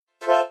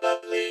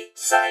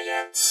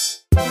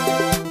Science.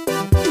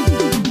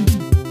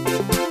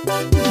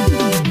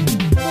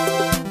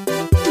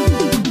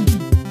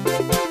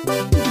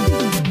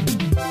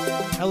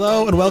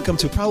 Hello and welcome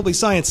to Probably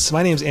Science.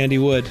 My name's Andy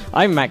Wood.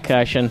 I'm Matt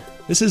Kirshen.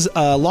 This is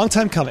a long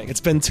time coming. It's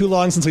been too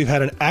long since we've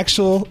had an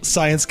actual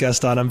science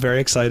guest on. I'm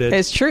very excited.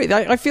 It's true.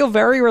 I feel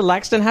very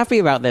relaxed and happy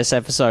about this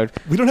episode.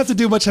 We don't have to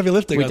do much heavy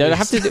lifting. We don't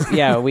have to do...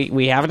 Yeah,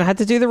 we haven't had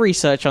to do the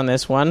research on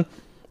this one.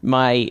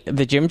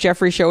 The Jim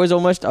Jefferies show is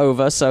almost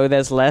over, so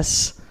there's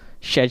less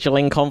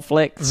scheduling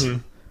conflicts.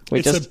 Mm-hmm.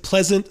 It's a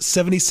pleasant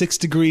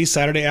 76-degree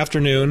Saturday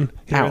afternoon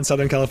here in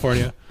Southern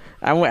California.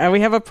 And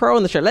we have a pro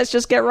on the show. Let's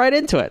just get right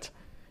into it,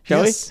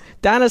 shall we?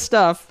 Dana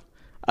Stuff,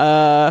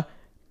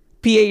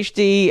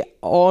 PhD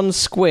on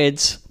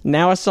squids,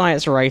 now a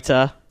science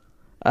writer,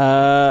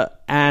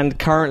 and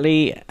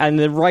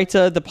the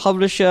writer, the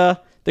publisher,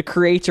 the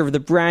creator of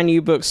the brand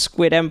new book,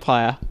 Squid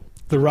Empire.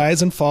 The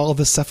Rise and Fall of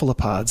the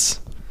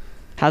Cephalopods.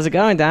 How's it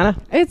going,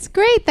 Dana? It's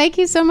great. Thank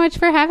you so much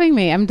for having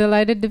me. I'm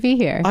delighted to be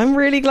here. I'm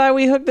really glad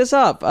we hooked this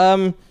up.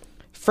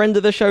 Friend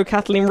of the show,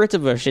 Kathleen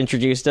Ritterbusch,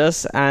 introduced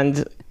us,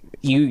 and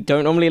you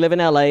don't normally live in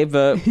LA,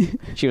 but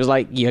she was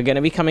like, you're going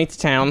to be coming to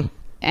town.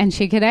 And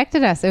she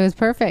connected us. It was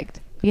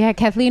perfect. Yeah,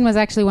 Kathleen was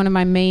actually one of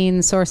my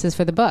main sources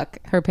for the book.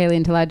 Her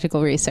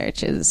paleontological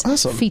research is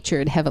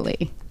featured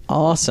heavily.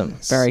 Awesome.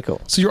 Very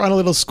cool. So you're on a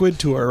little squid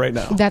tour right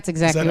now. That's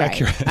exactly right.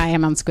 Accurate? I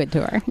am on squid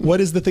tour.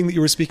 What is the thing that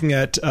you were speaking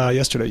at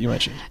yesterday you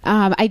mentioned?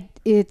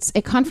 It's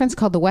a conference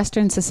called the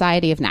Western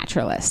Society of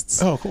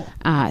Naturalists. Oh, cool.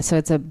 So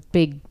it's a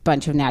big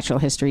bunch of natural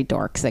history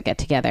dorks that get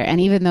together.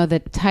 And even though the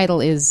title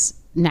is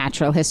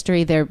natural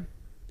history, they're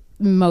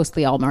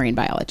mostly all marine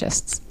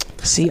biologists.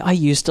 See, I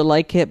used to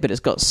like it, but it's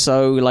got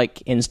so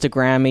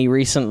Instagram-y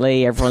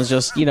recently. Everyone's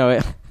just,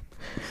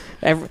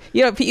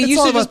 it's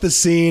all about the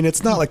scene.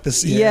 It's not like the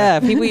scene. Yeah,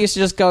 people used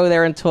to just go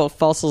there and talk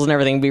fossils and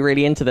everything, be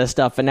really into this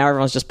stuff, and now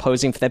everyone's just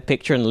posing for their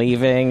picture and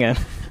leaving, and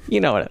you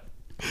know what.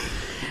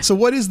 So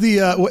what is the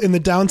in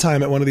the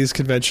downtime at one of these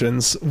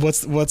conventions?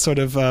 What sort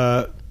of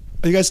are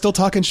you guys still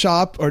talking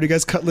shop, or do you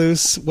guys cut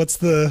loose? What's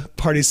the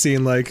party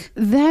scene like?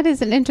 That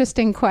is an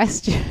interesting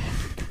question.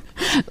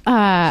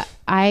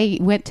 I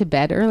went to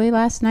bed early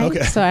last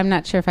night, so I'm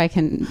not sure if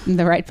I'm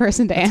the right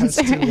person to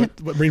answer.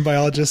 What marine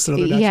biologists and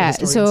other natural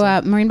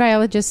historians? So marine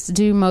biologists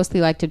do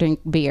mostly like to drink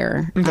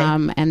beer,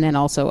 and then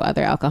also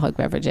other alcoholic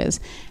beverages,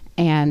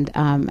 and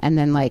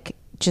then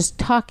just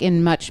talk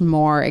in much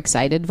more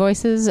excited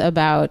voices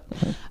about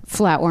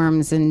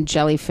flatworms and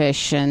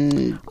jellyfish.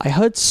 And I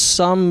heard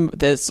some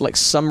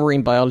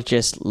marine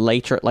biologists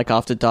later,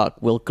 after dark,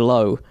 will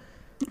glow.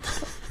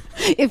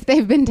 If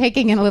they've been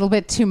taking in a little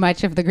bit too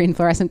much of the green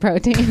fluorescent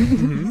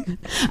protein.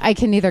 I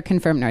can neither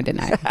confirm nor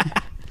deny.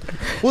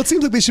 Well, it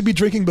seems like they should be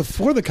drinking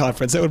before the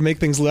conference. That would make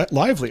things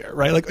livelier,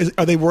 right?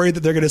 Are they worried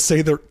that they're going to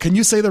say can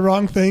you say the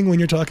wrong thing when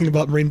you're talking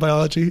about marine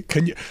biology?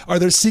 Are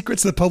there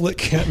secrets the public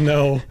can't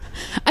know?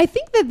 I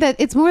think that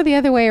it's more the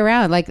other way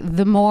around.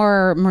 The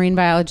more marine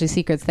biology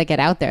secrets that get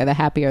out there, the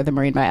happier the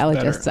marine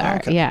biologists are.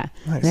 Okay. Yeah.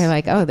 Nice. They're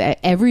like,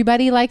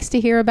 everybody likes to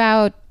hear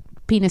about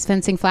penis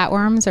fencing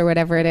flatworms or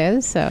whatever it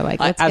is. So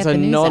let's as get the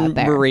news out there. As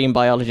a non-marine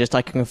biologist,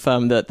 I can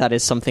confirm that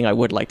is something I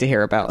would like to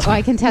hear about. Well,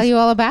 I can tell you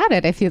all about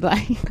it if you'd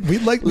like. We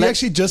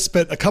actually just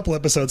spent a couple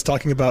episodes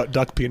talking about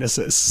duck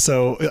penises.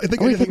 So I think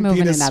we could move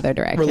penis in another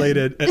direction.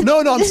 Related. No,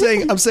 I'm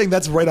saying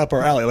that's right up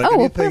our alley.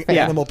 Anything perfect.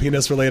 animal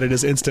penis related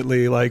is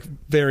instantly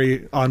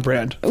very on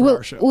brand for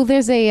our show. Well,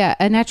 there's a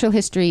natural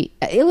history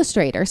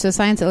illustrator, so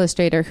science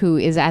illustrator, who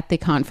is at the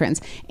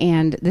conference,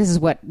 and this is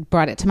what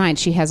brought it to mind.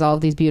 She has all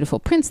of these beautiful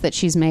prints that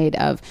she's made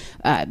of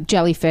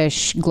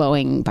jellyfish,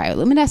 glowing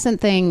bioluminescent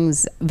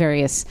things,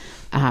 various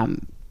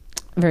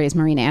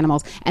marine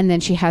animals, and then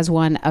she has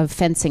one of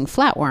fencing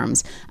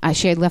flatworms.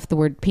 She had left the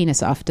word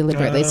penis off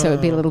deliberately, so it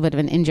would be a little bit of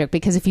an in-joke,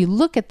 because if you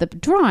look at the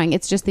drawing,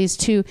 it's just these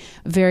two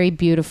very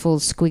beautiful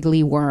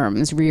squiggly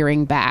worms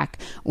rearing back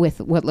with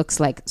what looks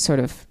like sort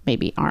of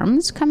maybe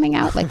arms coming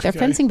out, like they're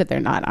fencing, but they're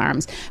not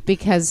arms,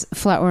 because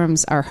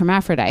flatworms are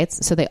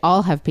hermaphrodites, so they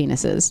all have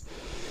penises.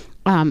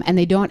 And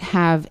they don't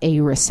have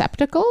a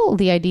receptacle.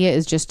 The idea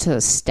is just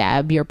to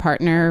stab your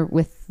partner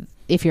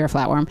if you're a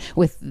flatworm,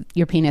 with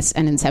your penis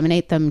and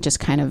inseminate them just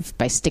kind of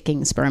by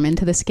sticking sperm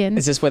into the skin.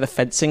 Is this where the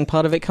fencing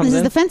part of it comes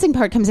in? The fencing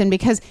part comes in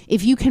because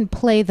if you can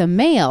play the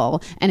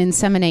male and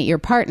inseminate your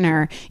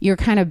partner, you're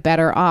kind of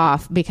better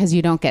off because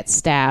you don't get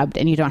stabbed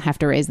and you don't have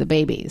to raise the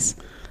babies.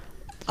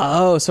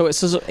 Oh, so it's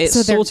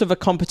sort of a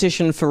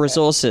competition for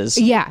resources.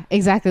 Yeah,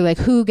 exactly.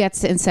 Who gets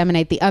to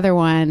inseminate the other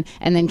one,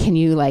 and then can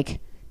you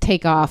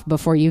take off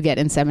before you get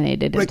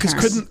inseminated. Right,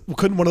 because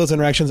couldn't one of those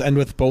interactions end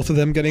with both of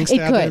them getting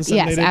stabbed? It could, and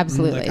yes,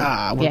 absolutely.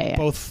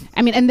 Both.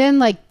 I mean, and then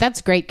that's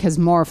great because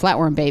more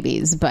flatworm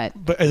babies, but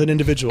as an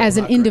individual,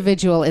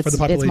 it's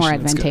more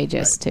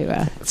advantageous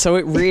to. So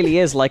it really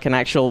is like an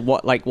actual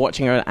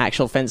watching an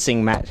actual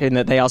fencing match in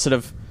that they are sort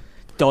of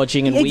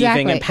dodging and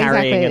weaving and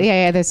parrying. Exactly. And...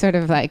 Yeah, they're sort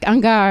of like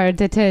en garde,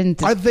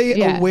 détente. Are they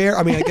Yeah. aware?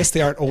 I mean, I guess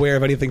they aren't aware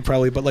of anything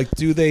probably, but like,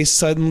 do they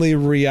suddenly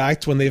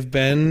react when they've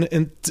been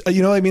in,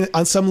 you know what I mean?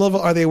 On some level,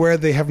 are they aware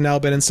they have now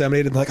been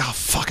inseminated and like, oh,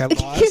 fuck, I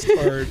lost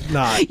or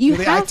not? You do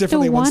they have act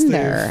differently to once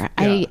wonder.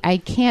 they've... I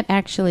can't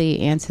actually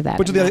answer that.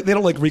 But do I'm they, not- they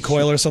don't like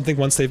recoil or something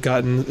once they've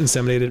gotten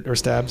inseminated or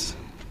stabbed?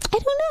 I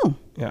don't know.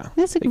 Yeah.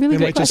 That's a really They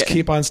good might just question.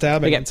 keep on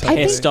stabbing. They get until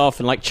pissed off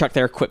and like chuck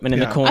their equipment in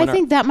the Yeah. corner. I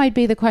think that might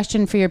be the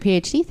question for your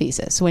PhD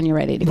thesis when you're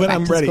ready to go when back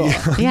I'm to ready.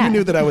 school. Yeah. You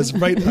knew that I was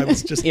right. I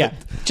was just yeah,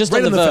 just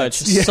right on the on verge,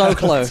 fence. Yeah. so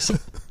close.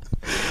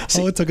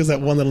 All it took is that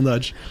one little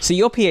nudge. So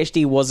your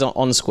PhD was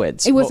on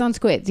squids. It was What- on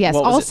squids, yes.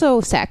 what was Also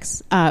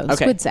sex,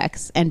 squid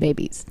sex and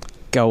babies.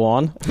 Go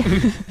on.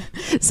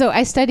 So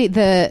I studied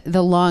the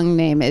long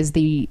name is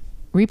the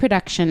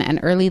reproduction and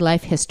early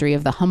life history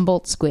of the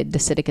Humboldt squid,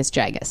 Dosidicus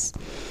gigas.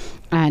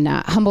 And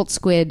Humboldt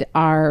squid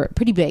are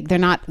pretty big. They're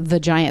not the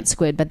giant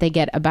squid, but they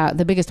get about,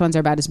 the biggest ones are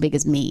about as big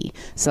as me.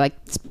 So like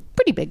it's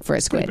pretty big for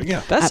a squid. big,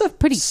 yeah. That's a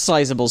pretty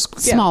sizable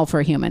squid. small for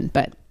a human,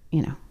 but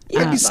you know.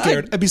 I'd be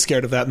scared. I'd be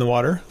scared of that in the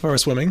water if I were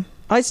swimming.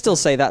 I'd still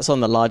say that's on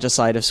the larger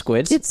side of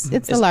squids. It's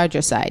the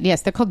larger side.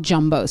 Yes, they're called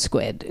jumbo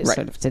squid, Right.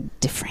 sort of to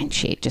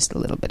differentiate just a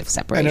little bit of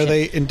separation. And are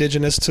they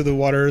indigenous to the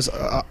waters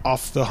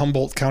off the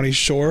Humboldt County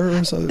shore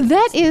or something?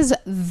 That is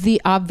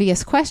the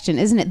obvious question,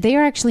 isn't it? They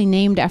are actually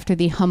named after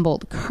the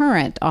Humboldt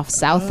Current off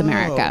South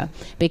America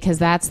because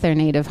that's their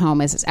native home.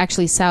 Is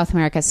actually South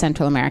America,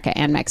 Central America,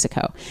 and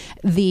Mexico.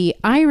 The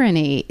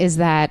irony is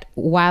that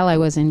while I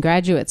was in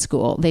graduate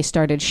school, they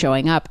started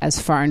showing up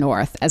as far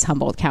north as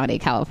Humboldt County,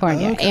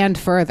 California, and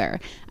further.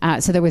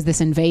 So there was this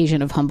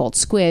invasion of Humboldt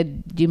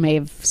squid. You may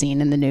have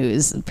seen in the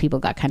news. People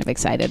got kind of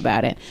excited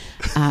about it.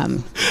 I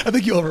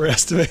think you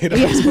overestimate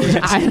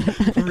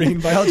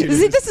marine biology.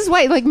 See, this is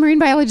why like marine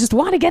biologists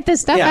want to get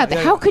this stuff Yeah, out there.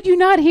 yeah, How yeah. could you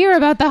not hear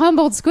about the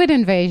Humboldt squid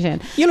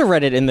invasion? You'll have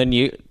read it in the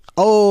news.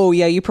 Oh,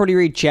 yeah, you probably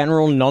read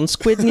general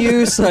non-squid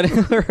news. I don't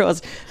know where it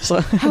was. So,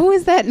 How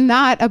is that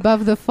not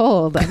above the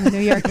fold on the New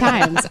York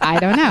Times? I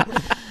don't know.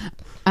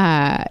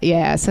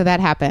 Yeah, so that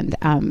happened.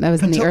 That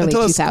was in the early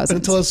 2000s.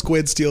 Until a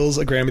squid steals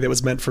a Grammy that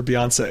was meant for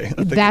Beyonce. I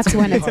think That's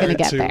when it's hard going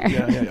to get there.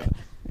 Yeah.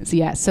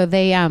 Yeah, so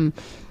they,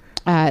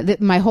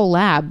 my whole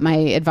lab, my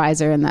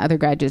advisor and the other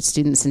graduate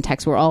students and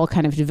techs were all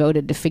kind of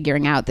devoted to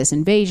figuring out this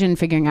invasion,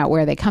 figuring out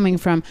where they're coming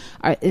from.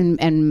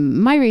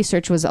 And my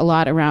research was a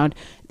lot around,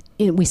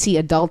 we see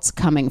adults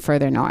coming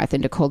further north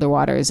into colder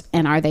waters,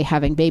 and are they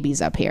having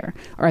babies up here?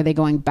 Or are they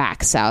going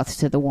back south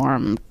to the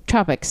warm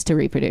tropics to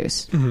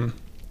reproduce? Mm-hmm.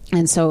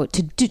 And so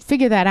to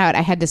figure that out,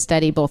 I had to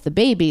study both the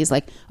babies,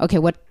 like, okay,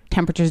 what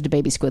temperatures do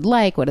baby squid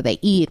like? What do they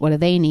eat? What do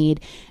they need?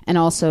 And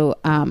also,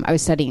 I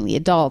was studying the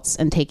adults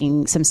and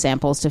taking some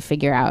samples to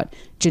figure out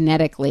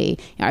genetically,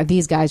 are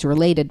these guys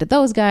related to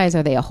those guys?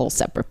 Are they a whole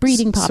separate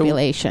breeding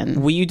population? So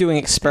were you doing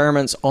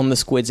experiments on the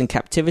squids in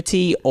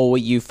captivity, or were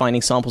you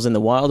finding samples in the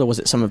wild, or was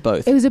it some of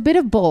both? It was a bit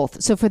of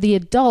both. So for the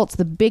adults,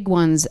 the big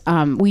ones,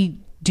 we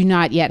do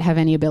not yet have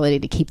any ability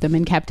to keep them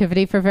in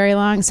captivity for very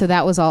long. So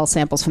that was all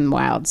samples from the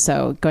wild.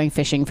 So going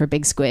fishing for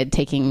big squid,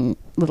 taking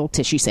little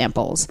tissue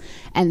samples.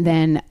 And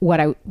then what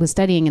I was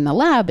studying in the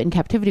lab in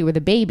captivity were the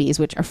babies,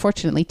 which are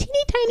fortunately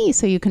teeny tiny.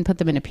 So you can put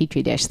them in a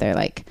petri dish. They're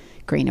like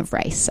grain of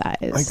rice size.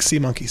 Like sea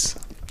monkeys.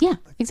 Yeah,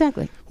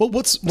 exactly. Well,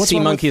 what's sea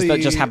wrong monkeys with that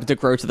the- just happen to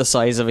grow to the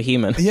size of a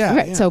human. Yeah.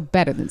 Right. yeah. So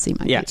better than sea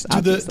monkeys. Yeah.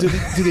 Obviously.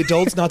 Do the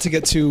adults not to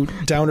get too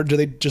down, or do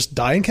they just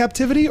die in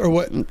captivity, or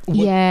what?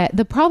 Yeah,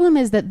 the problem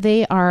is that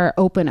they are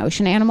open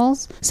ocean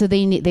animals, so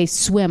they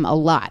swim a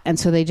lot, and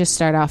so they just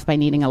start off by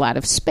needing a lot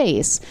of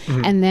space,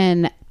 and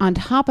then on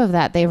top of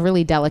that, they have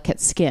really delicate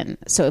skin.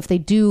 So if they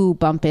do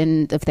bump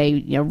in, if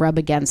they rub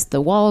against the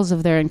walls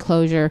of their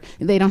enclosure,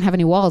 they don't have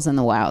any walls in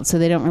the wild, so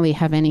they don't really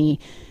have any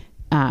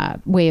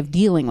way of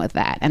dealing with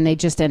that, and they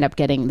just end up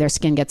getting their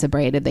skin gets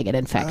abraded, they get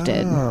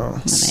infected.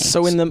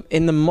 So in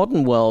the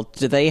modern world,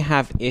 do they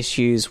have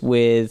issues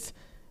with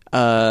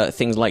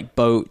things like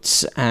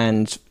boats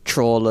and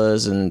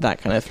trawlers and that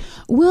kind of?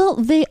 Well,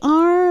 they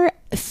are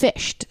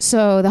fished.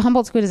 So the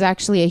Humboldt squid is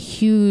actually a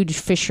huge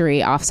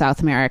fishery off South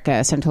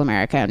America, Central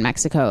America, and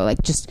Mexico.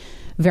 Like just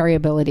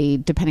variability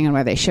depending on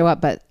where they show up,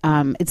 but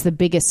it's the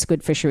biggest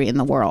squid fishery in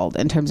the world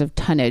in terms of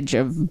tonnage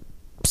of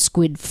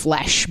squid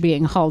flesh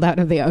being hauled out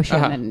of the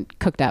ocean and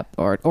cooked up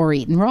or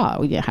eaten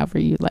raw, however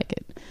you like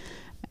it.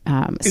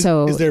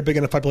 Is there a big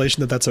enough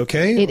population that that's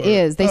okay? It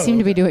is. They seem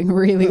to be doing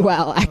really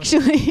well,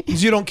 actually.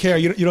 You don't care.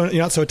 You're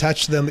not so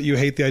attached to them that you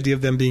hate the idea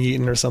of them being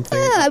eaten or something.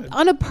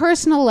 On a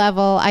personal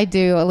level, I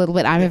do a little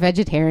bit. I'm a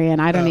vegetarian.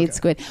 I don't eat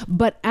squid.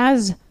 But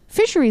as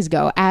fisheries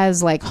go,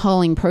 as like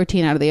hauling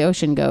protein out of the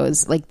ocean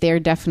goes, like they're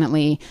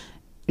definitely,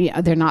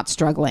 they're not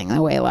struggling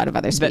the way a lot of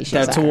other species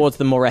They're are. towards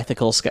the more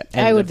ethical scale.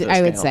 I would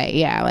say,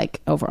 yeah, like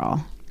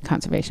overall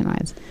conservation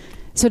wise.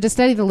 So to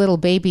study the little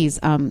babies,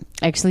 I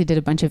actually did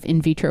a bunch of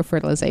in vitro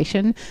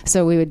fertilization.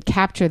 So we would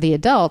capture the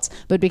adults,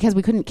 but because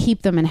we couldn't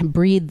keep them and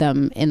breed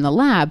them in the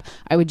lab,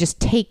 I would just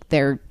take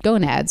their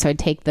gonads. So I'd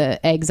take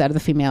the eggs out of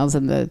the females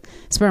and the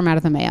sperm out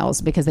of the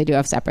males because they do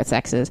have separate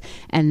sexes,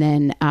 and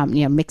then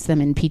mix them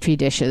in petri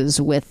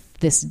dishes with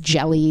this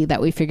jelly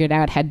that we figured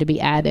out had to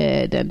be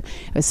added, and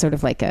it was sort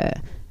of like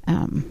a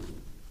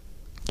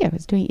it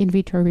was doing in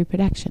vitro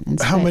reproduction. And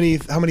How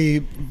many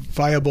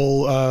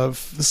viable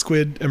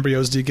squid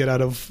embryos do you get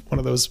out of one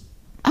of those?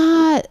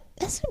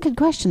 That's a good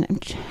question.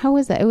 How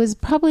was that? It was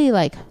probably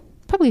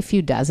a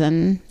few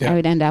dozen. I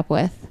would end up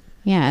with.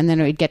 Yeah, and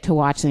then we'd get to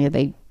watch them.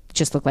 They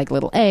just look like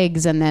little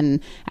eggs, and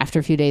then after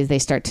a few days they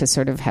start to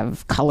sort of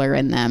have color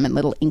in them and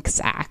little ink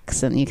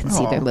sacs, and you can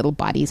see their little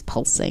bodies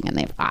pulsing, and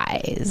they have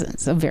eyes, and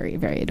it's so very,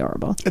 very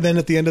adorable. And then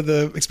at the end of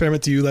the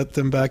experiment, do you let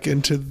them back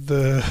into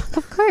the...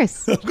 Of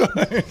course. Of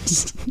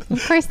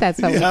course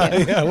that's what we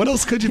do. Yeah, what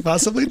else could you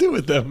possibly do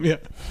with them? Yeah.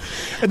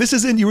 And this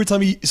is you were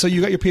telling me, so you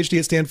got your PhD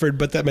at Stanford,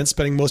 but that meant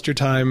spending most of your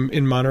time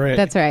in Monterey.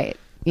 That's right.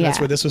 Yeah. That's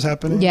where this was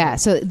happening? Yeah,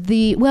 so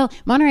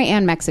Monterey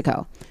and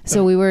Mexico.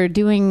 So we were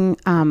doing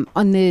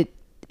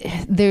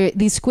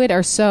these squid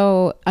are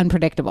so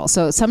unpredictable.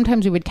 So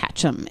sometimes we would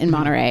catch them in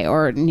Monterey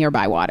or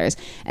nearby waters,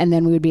 and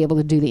then we would be able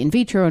to do the in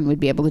vitro, and we'd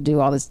be able to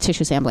do all this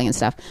tissue sampling and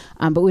stuff.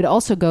 But we'd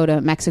also go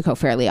to Mexico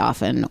fairly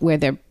often, where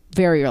they're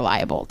very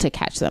reliable to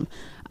catch them.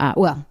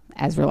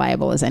 As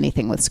reliable as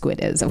anything with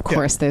squid is. Of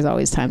course, there's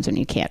always times when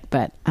you can't.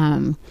 But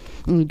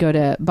we go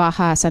to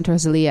Baja. Santa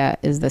Rosalia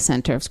is the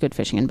center of squid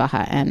fishing in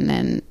Baja, and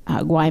then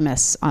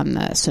Guaymas on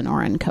the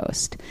Sonoran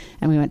coast.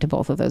 And we went to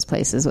both of those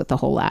places with the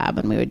whole lab,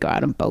 and we would go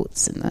out on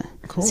boats in the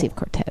Sea of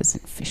Cortez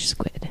and fish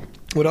squid.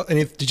 What else,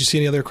 did you see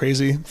any other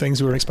crazy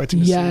things we were expecting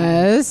to see?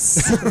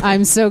 Yes.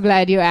 I'm so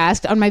glad you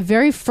asked. On my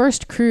very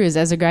first cruise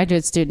as a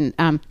graduate student,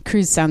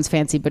 cruise sounds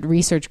fancy, but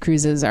research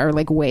cruises are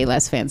like way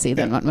less fancy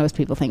than what most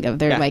people think of.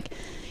 They're like,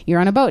 you're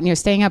on a boat and you're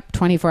staying up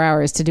 24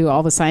 hours to do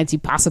all the science you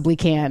possibly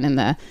can. And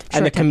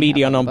the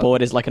comedian on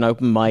board is like an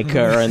open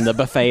micer, and the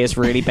buffet is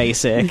really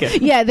basic.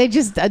 Yeah, they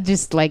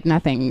just like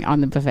nothing on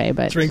the buffet.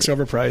 But drinks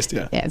overpriced,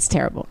 yeah. Yeah, it's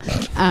terrible.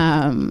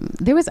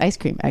 There was ice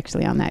cream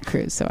actually on that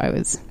cruise, so I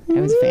was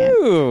a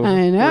fan.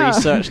 I know.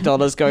 Research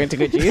dollars going to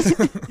good use.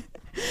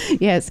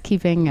 Yes,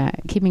 keeping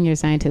your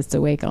scientists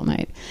awake all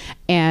night.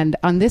 And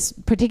on this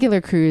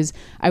particular cruise,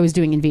 I was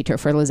doing in vitro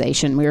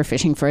fertilization. We were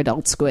fishing for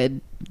adult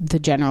squid, the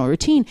general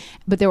routine.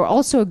 But there were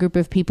also a group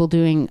of people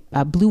doing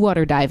blue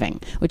water diving,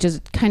 which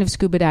is kind of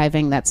scuba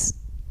diving that's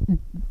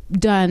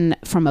done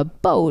from a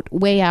boat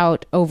way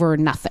out over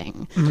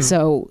nothing. Mm-hmm.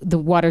 So the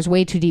water's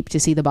way too deep to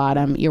see the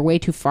bottom. You're way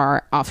too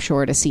far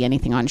offshore to see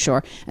anything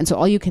onshore. And so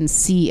all you can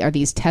see are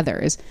these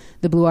tethers.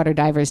 The blue water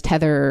divers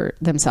tether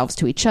themselves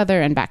to each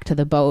other and back to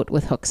the boat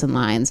with hooks and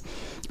lines.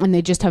 And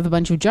they just have a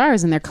bunch of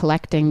jars, and they're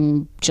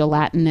collecting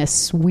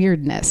gelatinous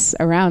weirdness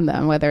around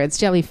them, whether it's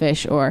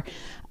jellyfish or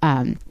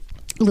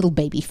little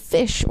baby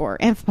fish or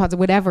amphipods or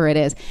whatever it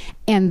is.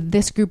 And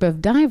this group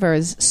of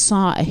divers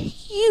saw a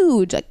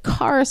huge, like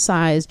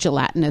car-sized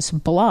gelatinous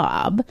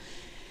blob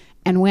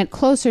and went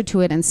closer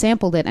to it and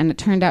sampled it, and it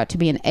turned out to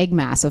be an egg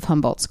mass of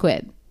Humboldt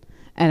squid.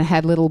 And it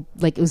had little,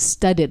 like it was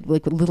studded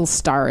like with little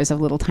stars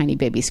of little tiny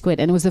baby squid.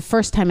 And it was the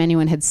first time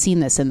anyone had seen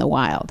this in the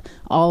wild.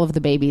 All of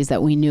the babies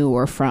that we knew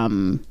were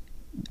from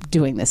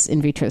doing this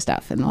in vitro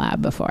stuff in the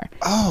lab before.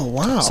 Oh,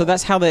 wow. So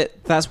that's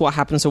what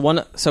happens.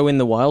 So in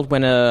the wild,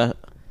 when a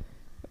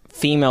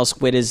female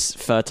squid is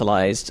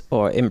fertilized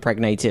or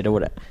impregnated or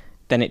whatever,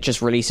 then it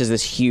just releases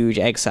this huge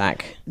egg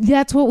sac.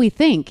 That's what we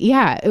think.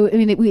 Yeah. I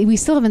mean, we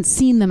still haven't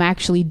seen them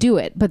actually do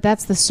it, but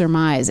that's the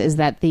surmise, is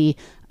that the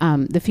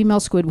female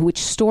squid, which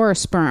store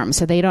sperm,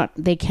 so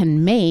they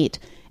can mate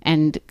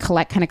and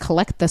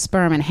collect the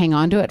sperm and hang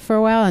on to it for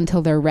a while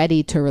until they're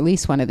ready to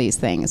release one of these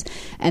things.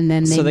 And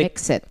then they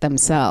mix it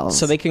themselves.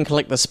 So they can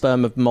collect the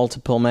sperm of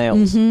multiple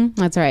males.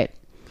 Mm-hmm, that's right.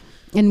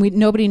 And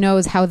nobody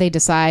knows how they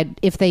decide,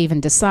 if they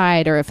even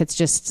decide, or if it's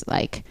just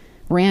like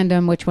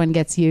random which one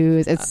gets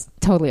used. It's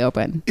totally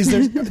open. Is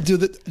there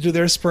do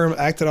their sperm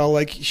act at all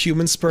like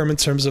human sperm in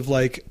terms of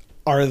like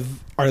are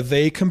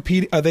they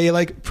competing? Are they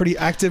like pretty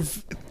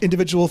active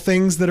individual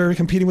things that are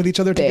competing with each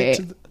other?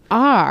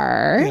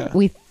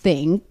 We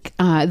think.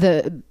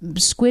 The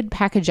squid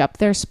package up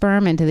their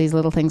sperm into these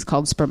little things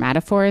called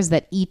spermatophores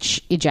that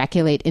each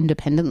ejaculate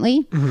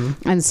independently.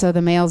 Mm-hmm. And so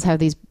the males have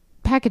these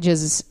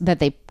packages that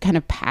they kind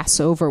of pass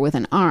over with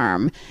an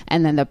arm,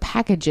 and then the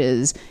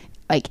packages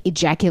like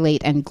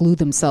ejaculate and glue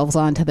themselves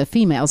onto the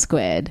female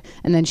squid,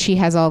 and then she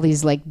has all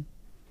these like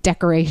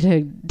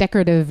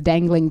decorative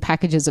dangling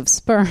packages of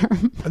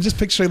sperm. I'm just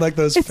picturing like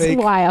those fake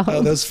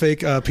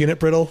peanut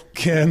brittle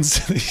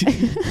cans.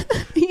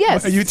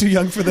 Yes. Are you too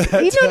young for that?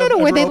 No.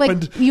 Where they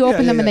you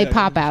open them and they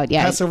pop out.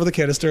 Yeah. Pass over the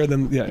canister and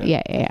then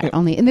Yeah.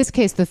 Only in this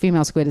case, the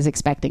female squid is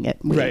expecting it.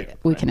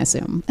 We can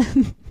assume.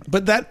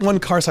 But that one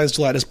car-sized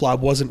gelatinous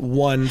blob wasn't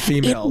one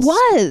female.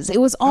 It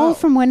was all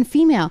from one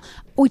female,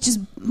 which is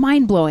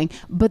mind-blowing.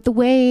 But the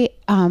way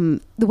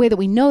that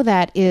we know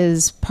that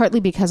is partly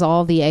because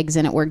all the eggs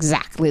in it were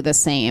exactly the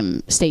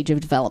same stage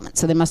of development.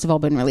 So they must have all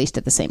been released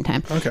at the same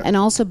time. Okay. And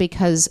also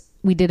because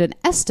we did an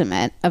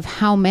estimate of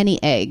how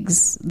many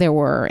eggs there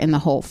were in the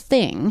whole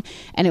thing.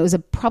 And it was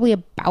probably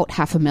about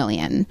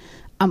 500,000,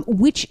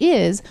 which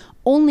is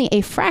only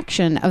a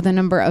fraction of the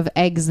number of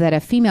eggs that a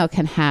female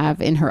can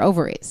have in her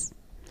ovaries,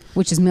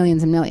 which is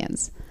millions and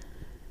millions.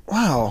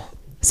 Wow.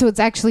 So it's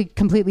actually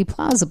completely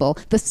plausible.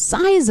 The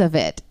size of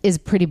it is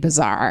pretty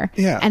bizarre.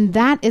 Yeah. And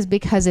that is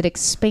because it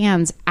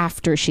expands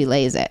after she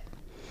lays it.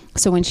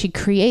 So when she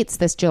creates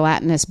this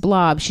gelatinous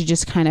blob, she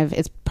just kind of,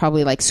 it's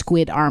probably like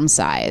squid arm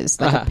size,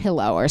 like a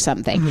pillow or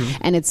something.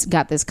 And it's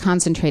got this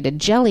concentrated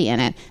jelly in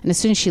it. And as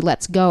soon as she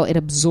lets go, it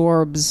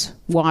absorbs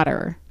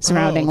water,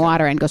 surrounding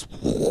water, and goes.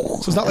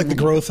 So it's not like the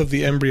growth of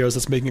the embryos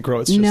that's making it grow.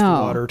 It's just the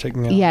water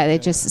taking it out. Yeah,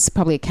 it just, it's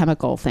probably a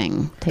chemical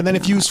thing. And then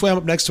if you swam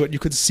up next to it, you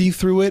could see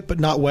through it, but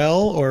not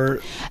well,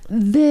 or...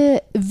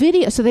 The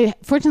video, so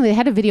fortunately they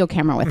had a video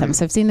camera with them,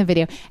 so I've seen the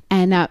video,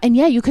 and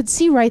yeah, you could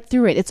see right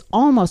through it. It's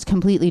almost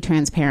completely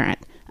transparent.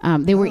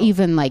 They were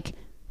even like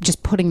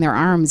just putting their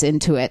arms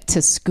into it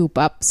to scoop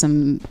up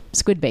some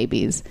squid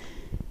babies,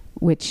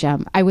 which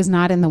I was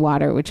not in the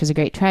water, which was a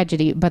great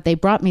tragedy, but they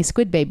brought me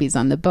squid babies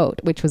on the boat,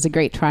 which was a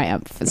great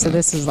triumph. So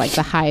this is like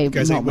the high You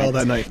guys ate moment. well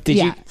that night.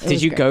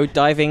 Did you go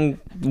diving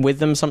with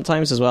them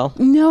sometimes as well?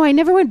 No, I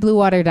never went blue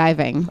water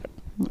diving.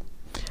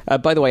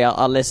 By the way,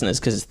 our listeners,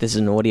 because this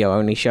is an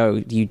audio-only show,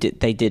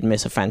 they did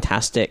miss a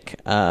fantastic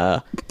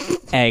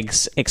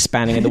eggs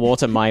expanding in the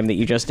water mime that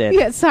you just did.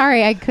 Yeah,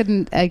 sorry, I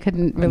couldn't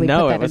really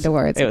put that into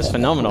words. It was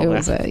phenomenal. It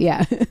was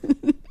yeah.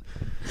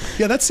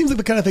 Yeah, that seems like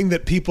the kind of thing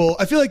that people...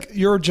 I feel like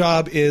your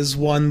job is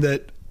one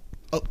that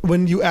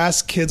when you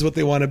ask kids what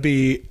they want to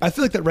be, I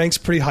feel like that ranks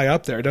pretty high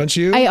up there, don't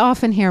you? I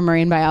often hear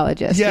marine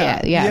biologist.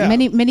 Yeah.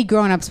 Many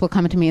grown-ups will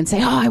come to me and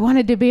say, "Oh, I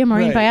wanted to be a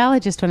marine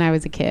biologist when I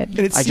was a kid."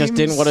 I just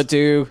didn't want to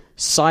do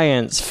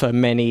science for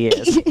many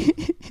years.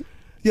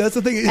 Yeah, that's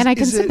the thing. And I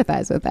can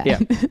sympathize with that. Yeah.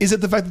 Is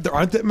it the fact that there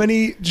aren't that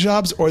many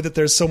jobs, or that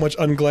there's so much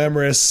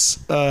unglamorous...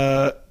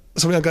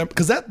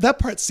 because that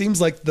part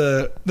seems like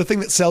the thing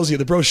that sells you,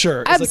 the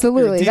brochure. It's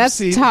Absolutely, like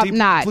that's top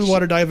notch. Blue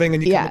water diving,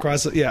 and you come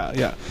across it.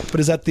 Yeah. But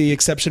is that the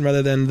exception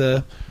rather than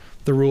the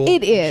rule?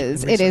 It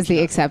is. It is the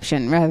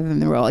exception rather than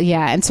the rule.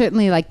 Yeah, and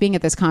certainly, like being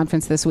at this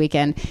conference this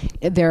weekend,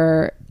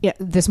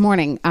 this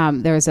morning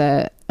there was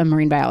a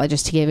marine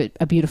biologist who gave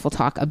a beautiful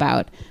talk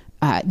about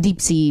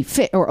deep sea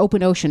fish or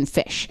open ocean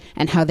fish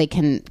and how they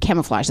can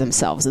camouflage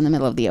themselves in the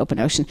middle of the open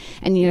ocean.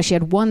 And she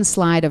had one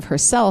slide of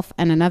herself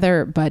and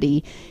another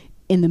buddy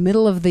in the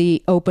middle of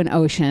the open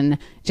ocean,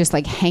 just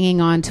like hanging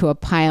on to a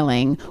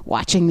piling,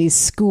 watching these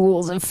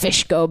schools of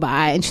fish go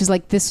by. And she's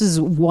like, this is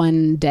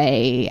one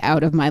day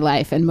out of my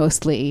life. And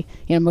mostly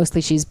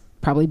she's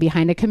probably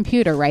behind a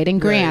computer writing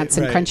grants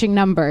and crunching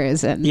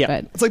numbers. But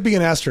it's like being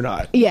an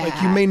astronaut. Yeah.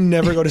 Like you may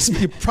never go to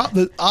space.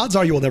 The odds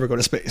are you will never go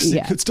to space.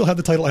 You could still have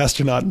the title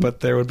astronaut, but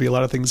there would be a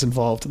lot of things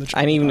involved in the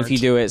And even if you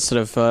do it sort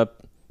of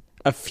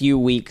a few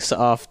weeks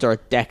after a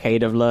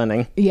decade of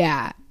learning.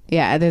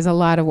 Yeah, there's a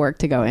lot of work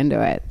to go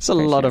into it. It's a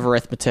lot of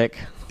arithmetic.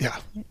 Yeah.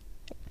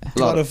 A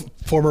lot of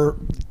former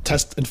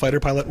test and fighter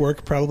pilot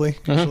work, probably,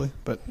 usually.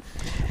 But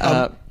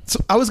so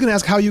I was going to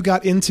ask how you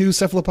got into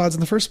cephalopods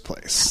in the first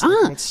place.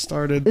 What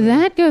started?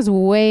 That goes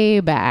way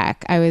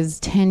back. I was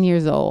 10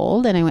 years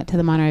old, and I went to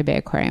the Monterey Bay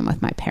Aquarium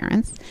with my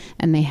parents,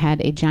 and they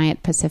had a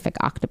giant Pacific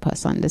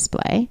octopus on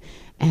display.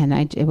 And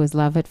it was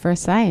love at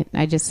first sight.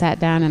 I just sat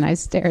down and I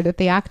stared at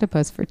the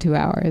octopus for 2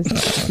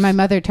 hours. My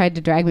mother tried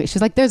to drag me.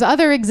 She's like, "There's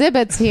other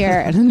exhibits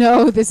here." And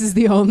no, this is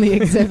the only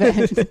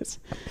exhibit.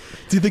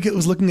 Do you think it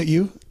was looking at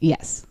you?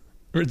 Yes.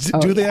 Or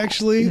do they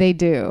actually? They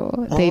do.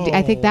 They do.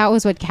 I think that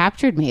was what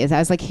captured me. Is I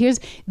was like,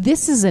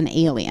 this is an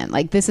alien.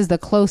 Like, this is the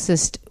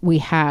closest we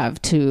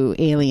have to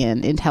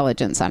alien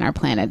intelligence on our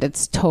planet.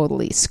 It's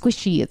totally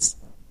squishy. It's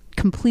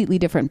completely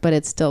different, but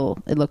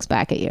it looks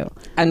back at you.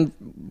 And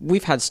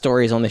we've had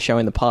stories on the show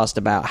in the past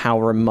about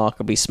how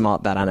remarkably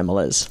smart that animal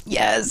is.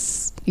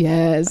 Yes.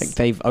 Like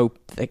they've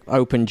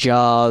opened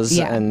jars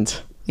and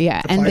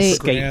and they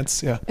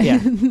grants.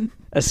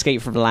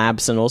 escape from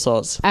labs and all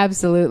sorts.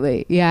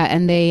 Absolutely. Yeah,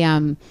 and they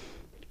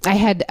I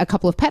had a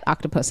couple of pet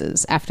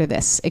octopuses after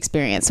this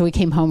experience. So we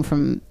came home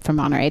from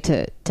Monterey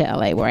to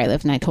LA where I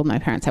lived, and I told my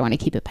parents I want to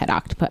keep a pet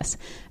octopus.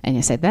 And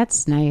you said,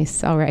 "That's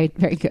nice. All right,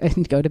 very good."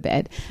 And go to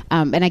bed.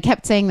 And I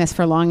kept saying this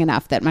for long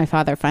enough that my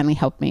father finally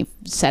helped me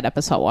set up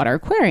a saltwater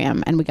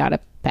aquarium, and we got a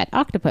pet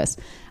octopus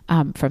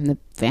from the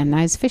Van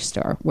Nuys fish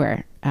store,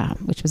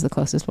 which was the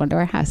closest one to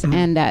our house.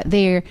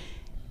 Mm-hmm.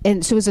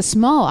 And so it was a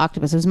small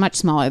octopus. It was much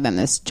smaller than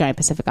this giant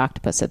Pacific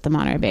octopus at the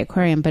Monterey Bay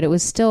Aquarium, but it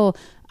was still,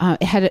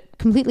 it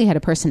completely had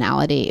a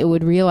personality. It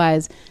would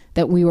realize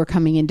that we were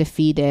coming in to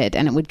feed it,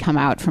 and it would come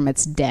out from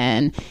its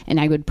den, and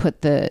I would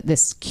put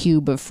this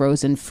cube of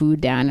frozen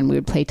food down, and we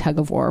would play tug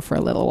of war for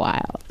a little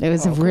while. It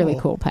was a really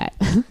cool pet.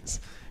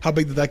 How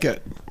big did that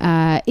get?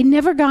 It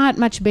never got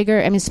much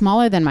bigger. I mean,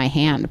 smaller than my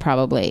hand,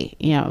 probably.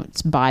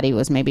 Its body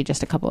was maybe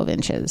just a couple of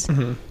inches.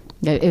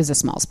 Mm-hmm. It was a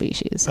small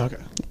species. Okay.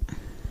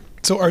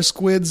 So are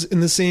squids in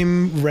the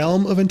same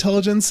realm of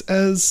intelligence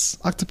as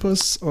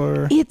octopus,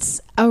 or? It's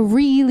a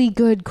really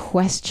good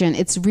question.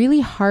 It's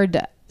really hard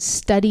to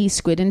study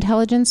squid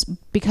intelligence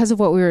because of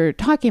what we were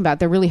talking about.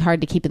 They're really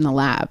hard to keep in the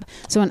lab.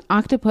 So an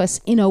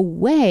octopus, in a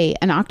way,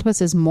 an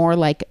octopus is more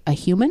like a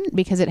human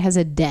because it has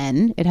a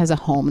den. It has a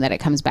home that it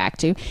comes back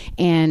to,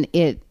 and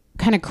it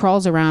kind of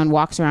crawls around,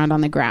 walks around on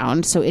the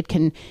ground, so it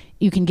can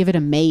You can give it a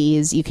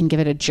maze, you can give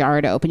it a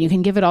jar to open, you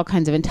can give it all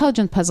kinds of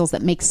intelligence puzzles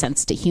that make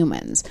sense to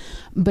humans.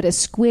 But a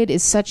squid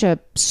is such a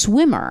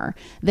swimmer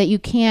that you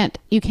can't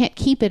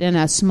keep it in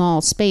a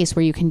small space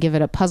where you can give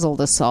it a puzzle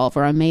to solve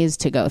or a maze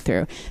to go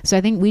through. So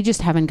I think we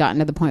just haven't gotten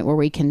to the point where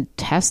we can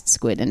test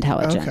squid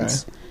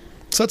intelligence. Okay.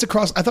 So that's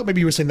across. I thought maybe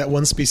you were saying that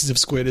one species of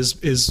squid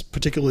is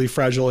particularly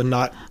fragile and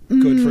not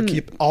good for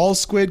keep. All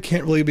squid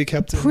can't really be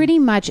kept in. Pretty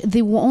much.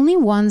 The only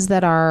ones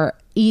that are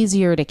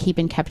easier to keep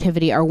in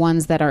captivity are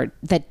ones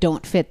that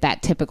don't fit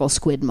that typical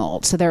squid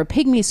mold. So there are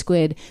pygmy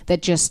squid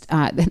that just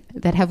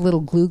that have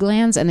little glue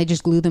glands, and they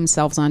just glue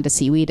themselves onto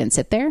seaweed and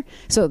sit there.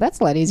 So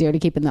that's a lot easier to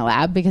keep in the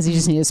lab because you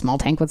just need a small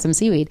tank with some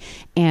seaweed.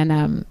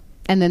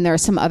 And then there are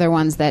some other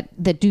ones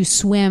that do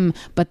swim,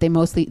 but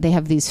they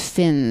have these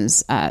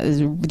fins.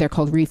 They're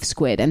called reef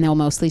squid, and they'll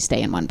mostly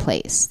stay in one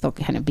place. They'll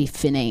kind of be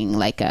finning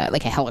like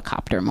a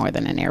helicopter more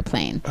than an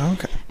airplane. Oh,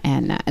 okay.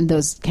 And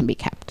those can be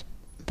kept,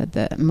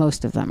 but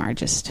most of them are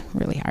just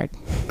really hard.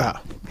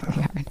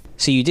 Really hard.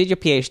 So you did your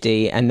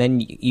PhD, and then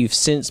you've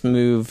since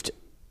moved.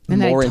 And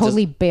then I more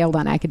totally bailed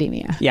on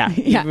academia. Yeah,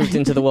 you moved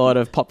into the world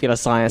of popular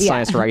science,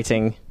 science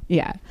writing.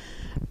 Yeah.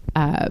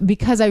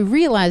 Because I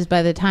realized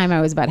by the time I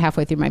was about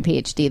halfway through my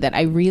PhD that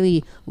I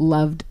really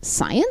loved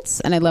science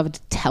and I loved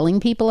telling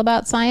people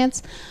about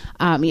science.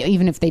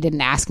 Even if they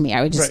didn't ask me,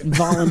 I would just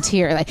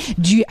volunteer. Like,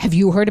 have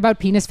you heard about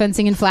penis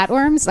fencing and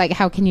flatworms? Like,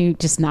 how can you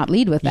just not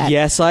lead with that?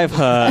 Yes, I've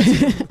heard.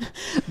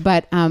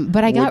 But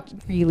I got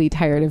really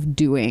tired of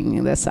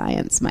doing the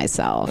science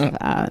myself.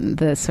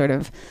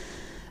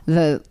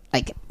 The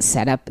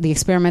setup, the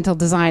experimental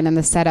design and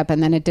the setup,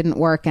 and then it didn't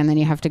work, and then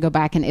you have to go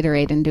back and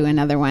iterate and do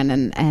another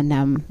one,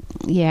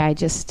 I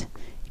just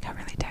got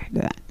really tired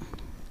of that.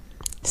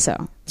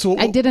 So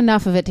I did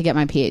enough of it to get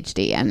my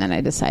PhD, and then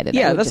I decided.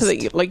 Yeah, that's the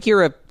thing. Like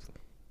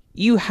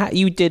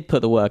you did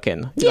put the work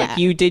in. Yeah. Like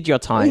you did your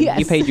time. Yes.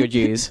 You paid your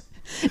dues.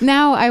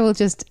 Now I will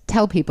just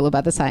tell people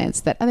about the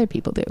science that other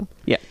people do.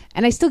 Yeah,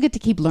 and I still get to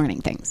keep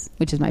learning things,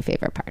 which is my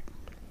favorite part.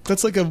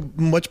 That's like a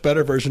much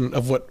better version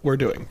of what we're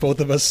doing.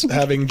 Both of us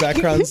having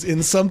backgrounds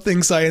in something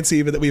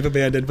sciencey, but that we've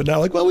abandoned. But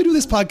now, we do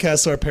this podcast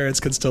so our parents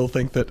can still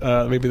think that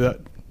maybe that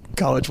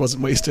college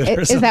wasn't wasted.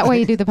 Or something. Is that why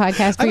you do the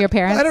podcast for your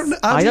parents?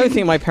 I don't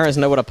think my parents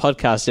know what a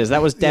podcast is.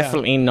 That was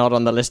definitely not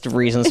on the list of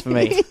reasons for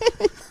me.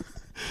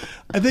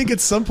 I think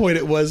at some point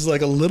it was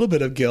like a little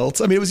bit of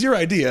guilt. I mean, it was your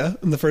idea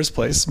in the first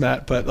place,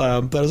 Matt. But I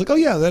was like, oh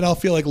yeah, then I'll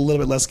feel like a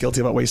little bit less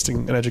guilty about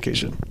wasting an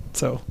education.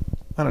 So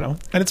I don't know,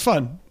 and it's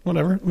fun.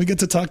 Whatever. We get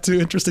to talk to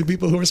interesting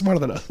people who are smarter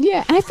than us.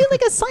 Yeah, and I feel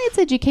like a science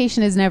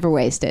education is never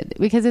wasted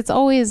because it's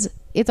always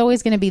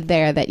going to be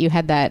there that you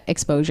had that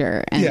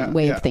exposure and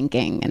way of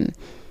thinking and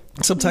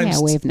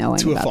sometimes way of knowing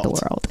to about a the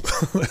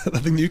fault. world.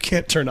 Nothing you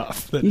can't turn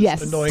off. That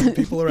is annoying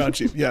people around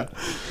you. Yeah,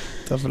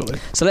 definitely.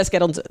 So let's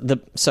get on to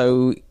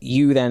so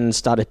you then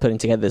started putting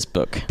together this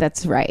book.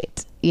 That's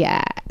right.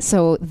 Yeah.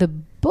 So the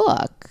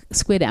book,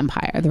 Squid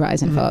Empire, The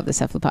Rise and Fall of the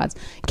Cephalopods,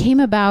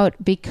 came about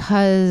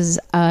because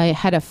I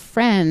had a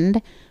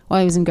friend while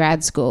I was in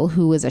grad school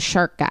who was a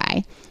shark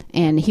guy,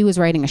 and he was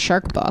writing a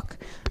shark book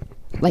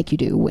like you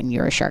do when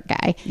you're a shark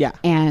guy. Yeah.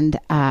 And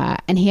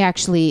he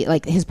actually,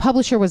 his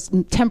publisher was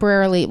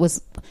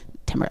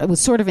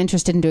sort of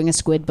interested in doing a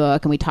squid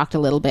book, and we talked a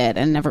little bit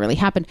and it never really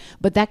happened,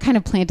 but that kind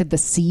of planted the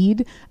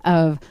seed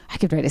of I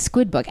could write a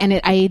squid book. And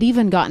I had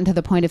even gotten to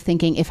the point of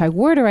thinking, if I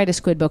were to write a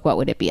squid book, what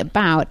would it be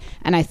about?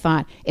 And I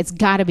thought it's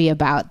got to be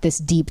about this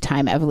deep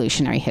time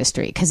evolutionary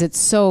history because it's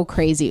so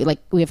crazy. Like,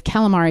 we have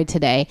calamari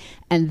today,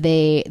 and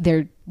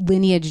their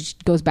lineage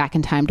goes back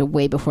in time to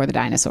way before the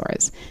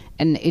dinosaurs,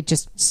 and it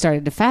just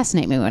started to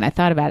fascinate me when I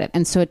thought about it.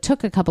 And so it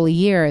took a couple of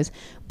years,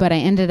 but I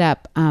ended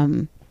up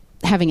having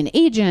an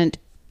agent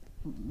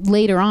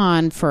later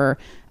on for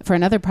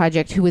another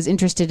project who was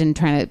interested in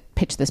trying to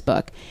pitch this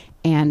book,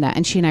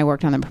 and she and I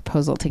worked on the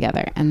proposal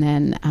together, and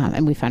then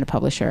and we found a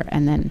publisher,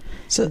 and then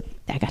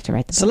I got to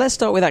write the book. So let's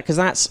start with that, because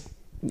that's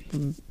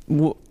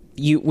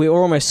we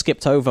almost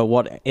skipped over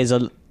what is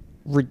a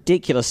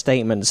ridiculous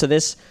statement. So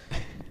this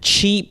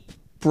cheap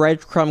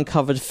breadcrumb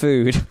covered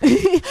food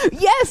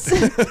yes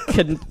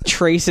can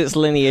trace its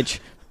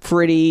lineage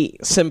pretty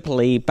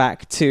simply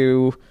back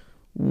to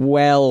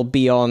well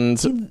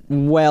beyond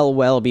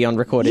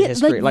recorded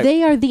history. Like,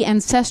 they are the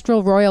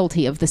ancestral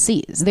royalty of the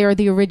seas. They are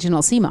the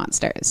original sea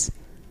monsters.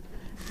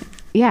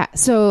 Yeah.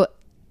 So,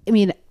 I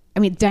mean,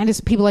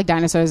 people like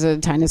dinosaurs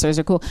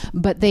are cool,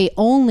 but they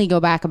only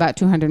go back about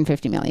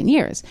 250 million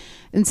years.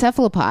 And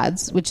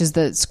cephalopods, which is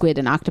the squid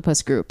and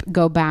octopus group,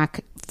 go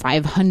back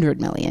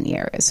 500 million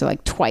years, so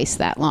like twice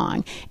that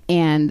long.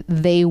 And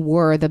they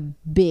were the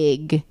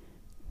big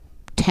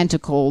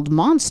tentacled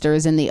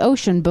monsters in the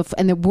ocean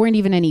and there weren't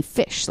even any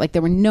fish. Like,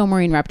 there were no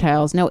marine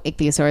reptiles, no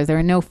ichthyosaurs, there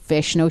were no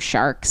fish, no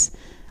sharks,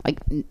 like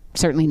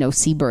certainly no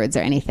seabirds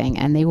or anything,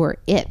 and they were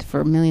it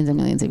for millions and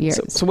millions of years.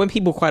 So when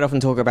people quite often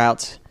talk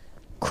about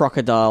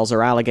crocodiles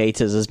or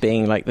alligators as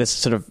being like this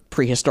sort of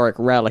prehistoric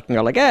relic, and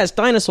you're like, it's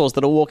dinosaurs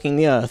that are walking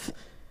the earth.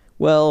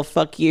 Well,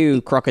 fuck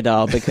you,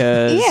 crocodile,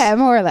 because yeah,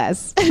 more or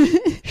less.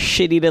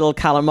 shitty little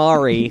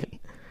calamari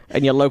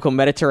and your local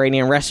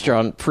Mediterranean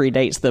restaurant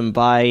predates them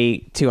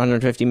by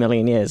 250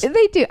 million years.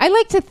 They do. I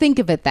like to think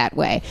of it that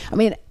way. I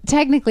mean,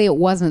 technically, it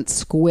wasn't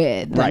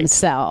squid Right.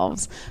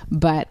 themselves,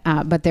 but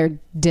they're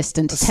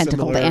distant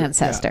tentacled similar,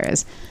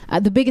 ancestors.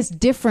 The biggest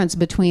difference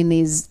between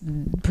these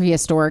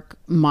prehistoric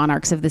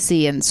monarchs of the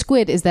sea and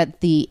squid is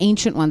that the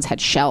ancient ones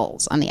had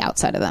shells on the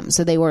outside of them,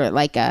 so they were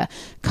like a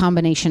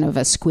combination of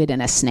a squid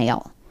and a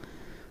snail.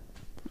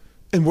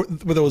 And were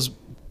those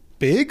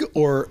big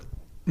or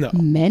no?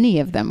 Many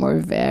of them were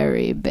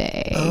very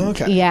big. Oh,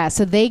 okay. Yeah,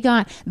 so they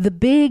got the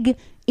big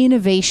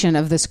innovation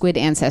of the squid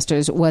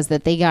ancestors was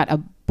that they got a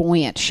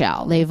buoyant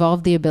shell. They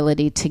evolved the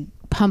ability to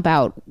pump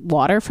out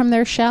water from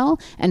their shell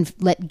and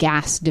let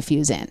gas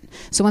diffuse in.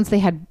 So once they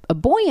had a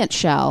buoyant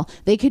shell,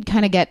 they could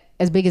kind of get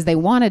as big as they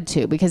wanted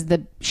to because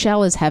the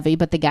shell is heavy,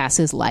 but the gas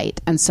is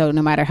light. And so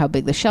no matter how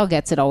big the shell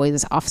gets, it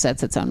always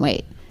offsets its own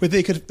weight. But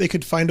they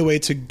could find a way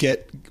to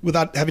get,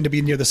 without having to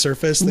be near the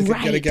surface, they could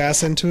get a Right.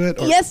 gas into it?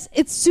 Or? Yes,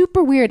 it's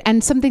super weird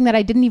and something that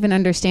I didn't even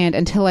understand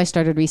until I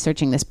started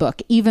researching this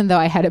book, even though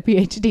I had a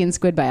PhD in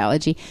squid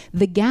biology.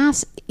 The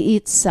gas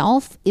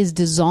itself is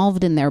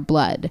dissolved in their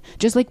blood.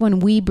 Just like when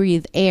we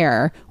breathe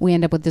air, we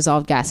end up with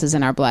dissolved gases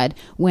in our blood.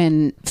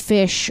 When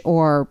fish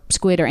or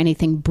squid or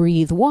anything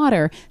breathe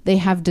water, they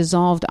have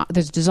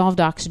there's dissolved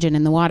oxygen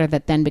in the water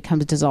that then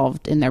becomes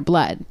dissolved in their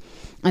blood.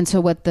 And so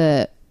what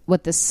the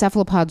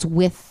cephalopods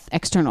with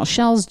external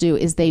shells do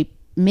is they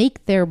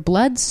make their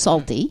blood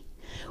salty,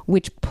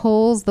 which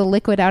pulls the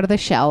liquid out of the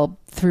shell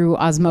through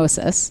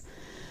osmosis.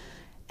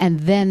 And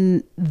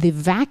then the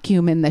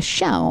vacuum in the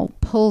shell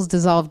pulls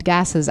dissolved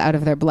gases out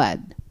of their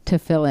blood to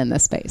fill in the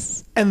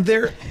space. And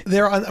they're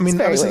on, I mean,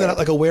 very obviously they're weird. not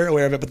like aware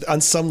of it, but on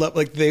some level,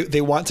 like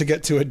they want to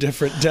get to a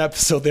different depth,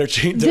 so they're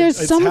changing.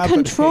 There's some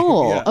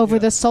control Yeah, over yeah.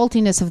 the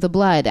saltiness of the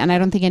blood, and I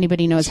don't think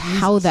anybody knows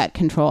how that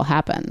control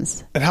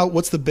happens. And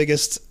what's the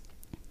biggest,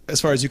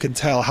 as far as you can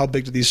tell, how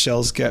big do these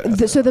shells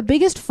get? So the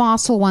biggest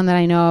fossil one that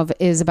I know of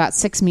is about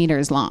 6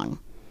 meters long.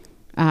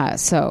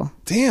 So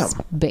Damn. it's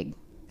big.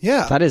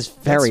 Yeah. That is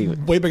very-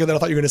 That's way bigger than I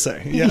thought you were going to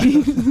say.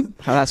 Yeah.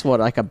 That's what,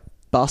 like a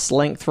bus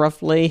length,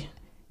 roughly?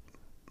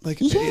 Like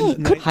Yeah,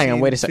 19 Hang on,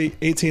 wait a sec. feet,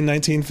 18,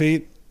 19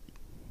 feet,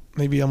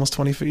 maybe almost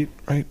 20 feet,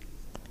 right?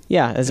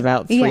 Yeah, it's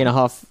about three Yeah. and a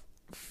half.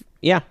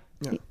 Yeah.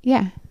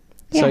 Yeah.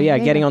 So yeah, there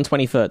you getting go. on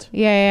 20 foot.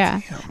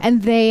 Yeah.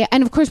 And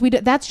of course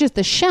that's just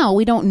the shell.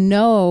 We don't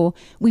know.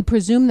 We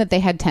presume that they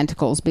had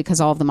tentacles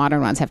because all of the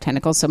modern ones have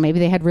tentacles. So maybe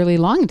they had really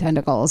long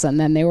tentacles, and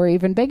then they were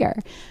even bigger.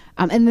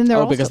 And then they're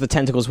also, Because the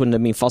tentacles wouldn't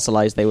have been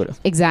fossilized, they would have.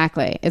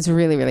 exactly. It's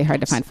really, really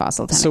hard to find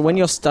fossil tentacles. So when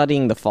you're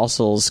studying the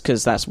fossils,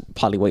 because that's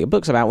partly what your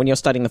book's about, when you're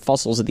studying the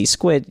fossils of these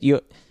squid,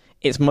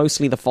 it's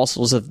mostly the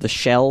fossils of the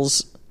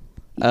shells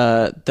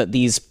that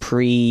these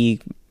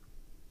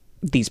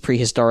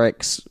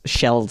prehistoric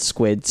shelled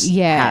squids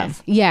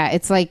have. Yeah,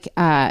 it's like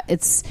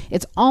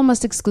it's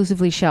almost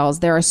exclusively shells.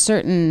 There are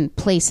certain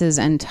places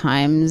and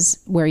times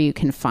where you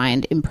can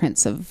find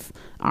imprints of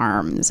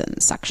arms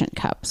and suction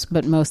cups,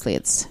 but mostly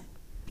it's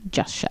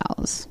just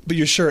shells. But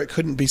you're sure it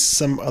couldn't be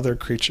some other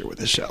creature with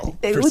a shell?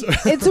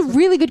 It's a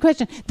really good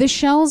question. The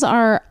shells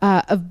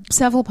of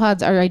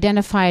cephalopods are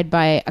identified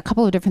by a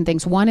couple of different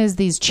things. One is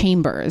these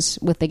chambers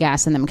with the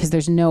gas in them, because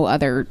there's no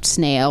other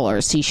snail or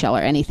seashell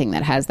or anything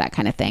that has that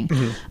kind of thing.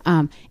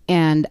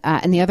 And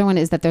the other one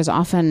is that there's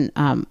often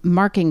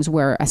markings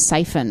where a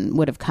siphon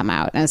would have come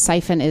out. And a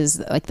siphon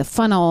is like the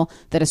funnel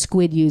that a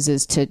squid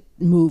uses to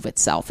move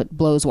itself. It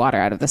blows water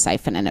out of the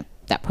siphon, and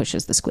that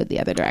pushes the squid the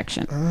other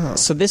direction.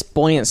 So this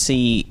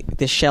buoyancy,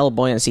 this shell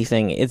buoyancy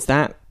thing, is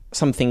that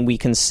something we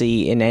can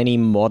see in any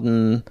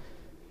modern...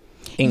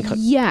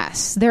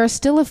 Yes, there are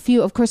still a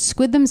few. Of course,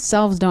 squid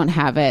themselves don't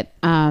have it.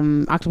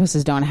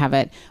 Octopuses don't have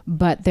it.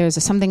 But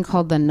there's something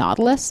called the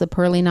nautilus, the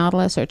pearly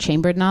nautilus or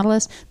chambered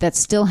nautilus, that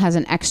still has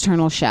an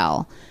external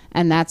shell.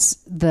 And that's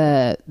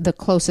the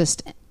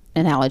closest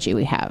analogy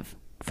we have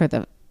for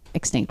the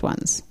extinct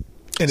ones.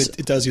 And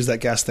it does use that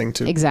gas thing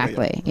too.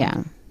 Exactly,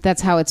 yeah.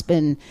 That's how it's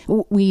been.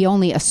 We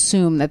only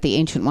assume that the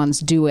ancient ones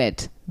do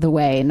it the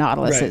way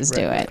nautiluses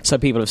do it. So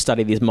people have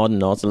studied these modern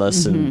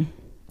nautilus and...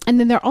 And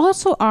then there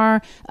also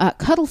are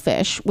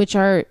cuttlefish, which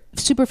are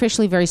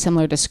superficially very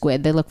similar to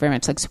squid. They look very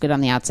much like squid on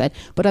the outside,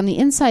 but on the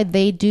inside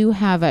they do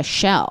have a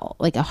shell,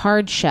 like a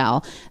hard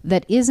shell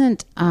that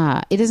isn't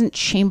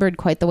chambered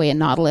quite the way a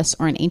nautilus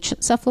or an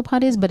ancient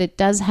cephalopod is, but it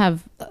does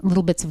have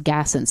little bits of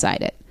gas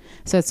inside it.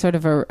 So it's sort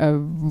of a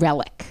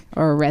relic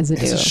or a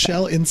residue. It's a of it.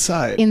 shell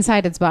inside.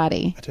 Inside its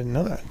body. I didn't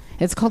know that.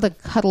 It's called a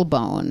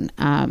cuttlebone,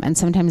 and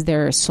sometimes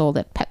they're sold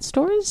at pet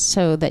stores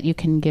so that you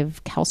can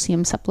give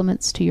calcium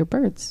supplements to your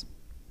birds.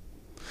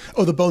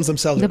 Oh, the bones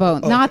themselves. The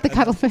bone, not the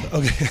cuttlefish.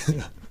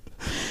 Okay.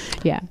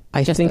 Yeah.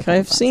 I just think the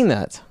I've cuttlebones. seen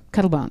that.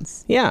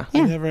 Cuttlebones. Yeah.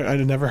 Yeah.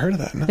 I'd never heard of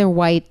that. No. They're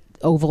white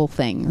oval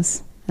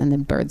things, and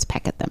then birds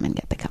peck at them and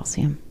get the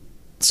calcium.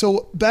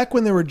 So back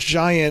when there were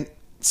giant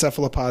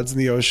cephalopods in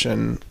the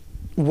ocean,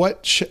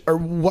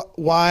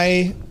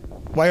 why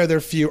are there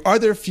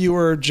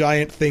fewer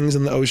giant things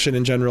in the ocean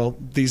in general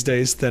these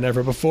days than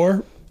ever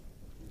before?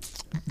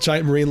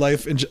 giant marine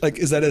life?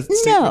 Is that a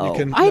statement No, you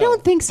can? I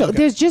don't think so.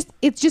 Okay.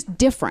 It's just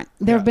different.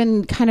 There have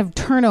been kind of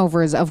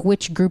turnovers of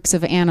which groups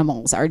of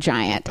animals are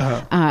giant.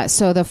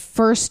 So the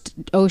first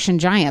ocean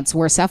giants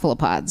were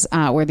cephalopods,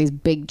 were these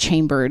big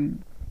chambered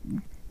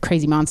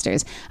crazy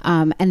monsters.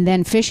 And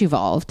then fish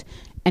evolved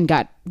and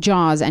got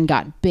jaws and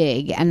got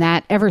big. And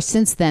that ever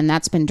since then,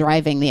 that's been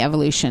driving the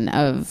evolution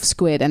of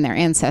squid and their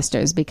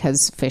ancestors,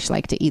 because fish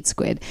like to eat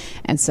squid.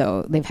 And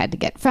so they've had to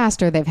get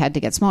faster. They've had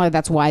to get smaller.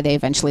 That's why they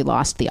eventually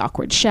lost the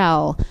awkward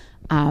shell.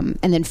 And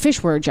then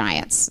fish were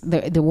giants.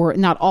 There were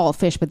not all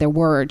fish, but there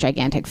were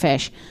gigantic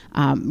fish,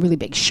 really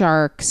big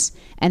sharks.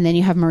 And then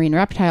you have marine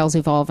reptiles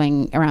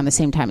evolving around the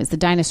same time as the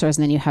dinosaurs.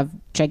 And then you have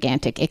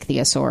gigantic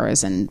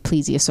ichthyosaurs and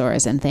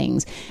plesiosaurs and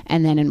things.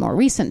 And then in more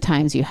recent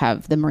times, you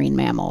have the marine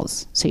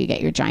mammals. So you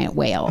get your giant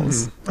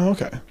whales. Oh,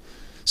 okay.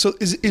 So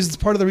is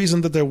part of the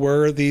reason that there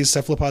were these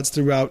cephalopods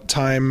throughout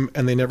time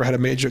and they never had a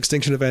major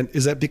extinction event,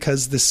 is that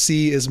because the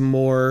sea is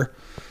more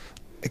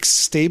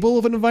stable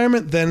of an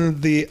environment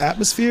than the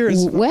atmosphere?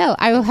 Well,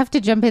 I will have to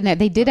jump in there.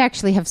 They did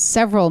actually have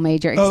several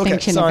major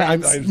extinction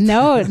events.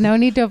 No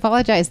need to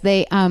apologize.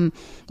 They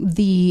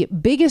the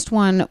biggest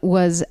one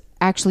was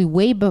actually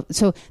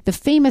so the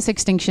famous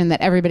extinction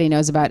that everybody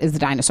knows about is the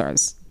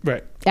dinosaurs.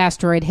 Right.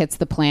 Asteroid hits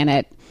the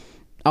planet.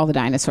 All the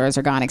dinosaurs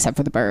are gone except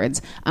for the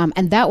birds.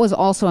 And that was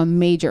also a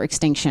major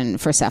extinction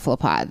for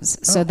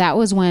cephalopods. So that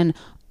was when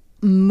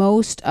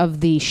most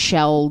of the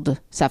shelled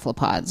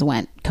cephalopods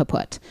went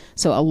kaput.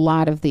 So a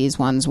lot of these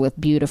ones with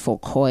beautiful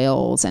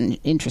coils and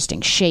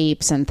interesting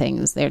shapes and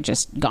things, they're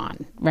just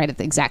gone right at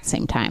the exact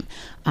same time.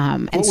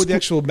 What would the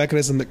actual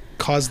mechanism that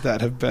caused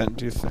that have been,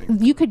 do you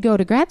think? You could go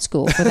to grad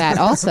school for that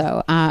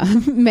also.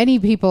 Many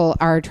people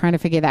are trying to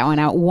figure that one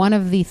out. One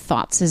of the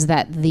thoughts is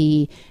that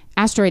the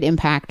asteroid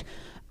impact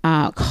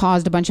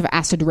caused a bunch of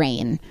acid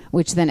rain,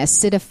 which then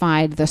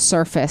acidified the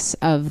surface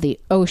of the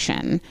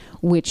ocean,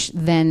 which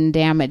then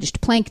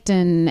damaged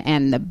plankton,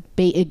 and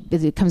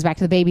it comes back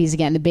to the babies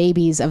again, the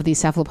babies of these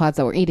cephalopods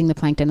that were eating the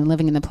plankton and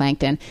living in the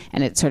plankton,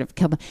 and it sort of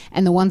killed them.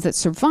 And the ones that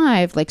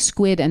survived, like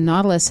squid and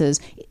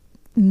nautiluses,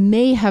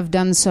 may have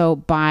done so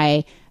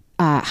by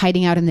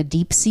hiding out in the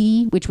deep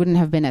sea, which wouldn't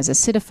have been as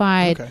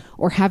acidified,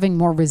 or having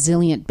more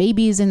resilient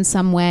babies in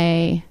some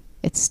way.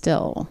 It's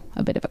still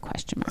a bit of a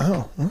question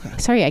mark. Oh, okay.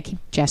 Sorry, I keep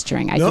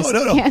gesturing. No.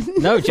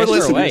 No,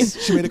 gesture away.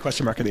 She made a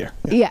question mark in the air.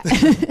 Yeah.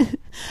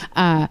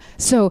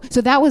 So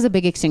that was a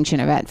big extinction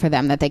event for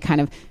them, that they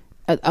kind of,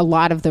 a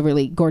lot of the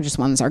really gorgeous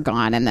ones are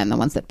gone, and then the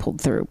ones that pulled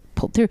through.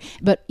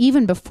 But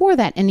even before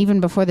that, and even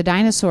before the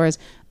dinosaurs,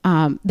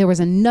 there was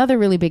another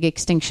really big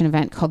extinction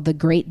event called the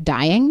Great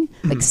Dying.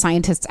 Like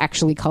scientists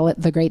actually call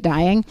it the Great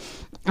Dying.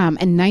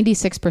 And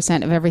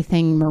 96% of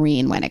everything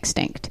marine went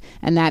extinct.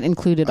 And that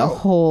included a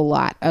whole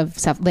lot of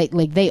stuff.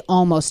 Like they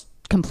almost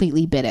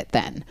completely bit it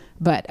then.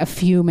 But a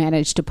few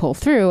managed to pull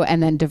through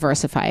and then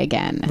diversify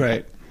again.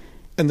 Right.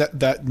 And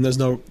that there's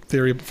no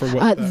theory for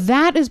what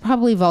that is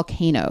probably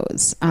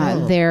volcanoes.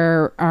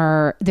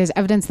 There's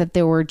evidence that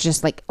there were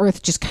just like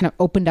Earth just kind of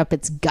opened up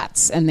its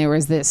guts, and there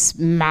was this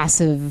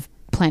massive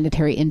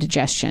planetary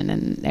indigestion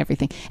and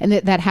everything, and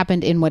that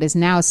happened in what is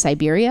now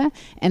Siberia.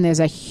 And there's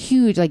a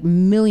huge, like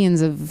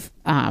millions of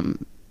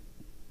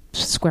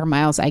square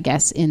miles, I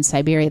guess, in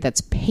Siberia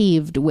that's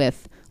paved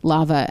with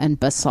lava and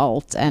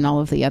basalt and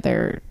all of the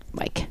other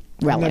like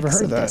relics. I've never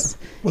heard of that. This.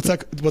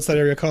 What's that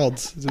area called?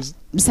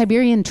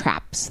 Siberian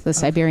traps. The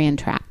Siberian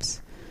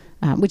traps,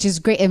 which is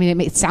great. I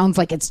mean, it sounds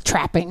like it's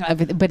trapping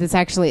everything, but it's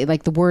actually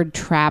like the word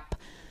trap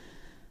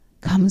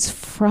comes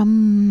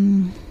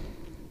from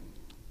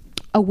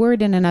a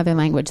word in another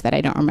language that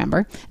I don't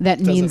remember that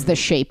means the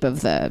shape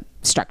of the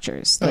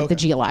structures, like the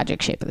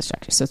geologic shape of the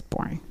structures. So it's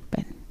boring,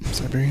 but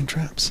Siberian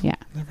traps. Yeah,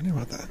 never knew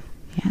about that.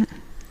 Yeah.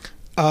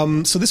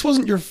 So this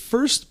wasn't your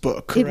first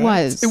book, correct?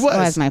 It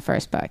was my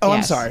first book. Oh, yes.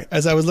 I'm sorry.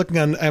 As I was looking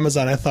on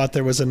Amazon, I thought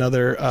there was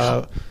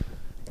another.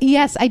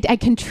 Yes, I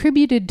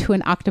contributed to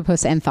an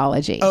octopus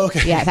anthology. Oh,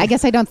 okay. Yeah, I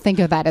guess I don't think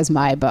of that as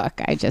my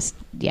book. I just,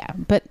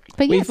 but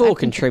we've all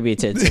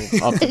contributed to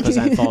octopus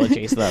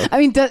anthologies, though. I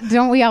mean,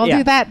 don't we all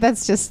do that?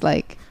 That's just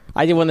like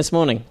I did one this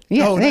morning.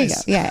 Yeah, oh, there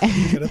nice. You go. Yeah,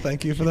 I'm gonna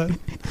thank you for that.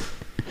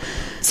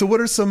 So,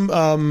 what are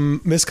some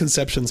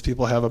misconceptions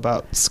people have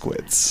about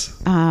squids?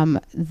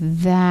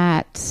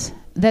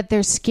 That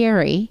they're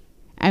scary.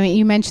 I mean,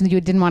 you mentioned that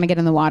you didn't want to get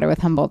in the water with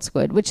Humboldt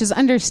squid, which is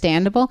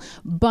understandable.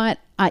 But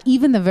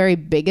even the very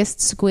biggest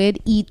squid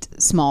eat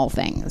small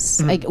things.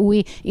 Like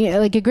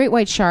like a great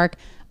white shark.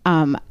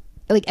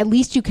 Like at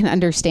least you can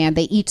understand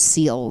they eat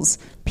seals.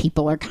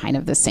 People are kind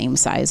of the same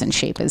size and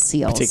shape as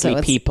seals.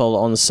 Particularly people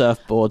on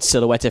surfboards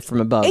silhouetted from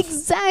above.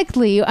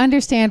 Exactly. You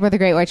understand where the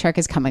great white shark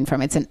is coming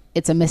from. It's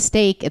a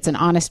mistake. It's an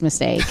honest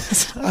mistake.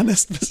 It's an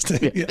honest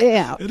mistake.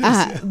 Yeah. It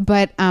is,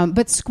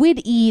 But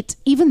squid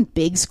even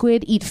big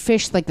squid eat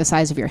fish like the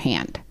size of your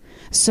hand.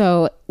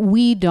 So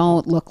we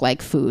don't look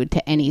like food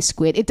to any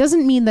squid. It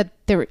doesn't mean that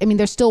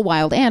they're still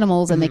wild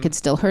animals and they could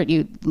still hurt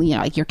you. You know,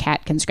 like your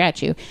cat can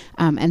scratch you.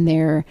 And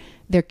they're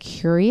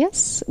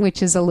curious,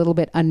 which is a little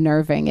bit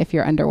unnerving if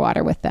you're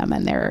underwater with them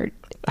and they're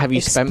Have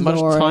you spent much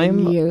exploring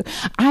time? you.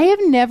 I have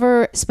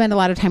never spent a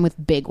lot of time with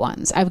big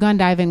ones. I've gone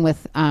diving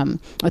with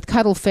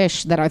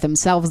cuttlefish that are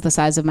themselves the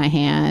size of my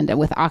hand, and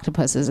with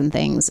octopuses and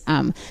things.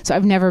 So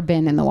I've never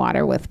been in the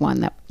water with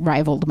one that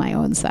rivaled my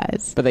own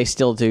size. But they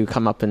still do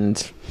come up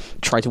and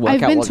try to work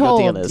I've out been what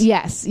told, your deal is.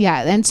 yes,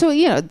 yeah. And so,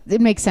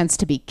 it makes sense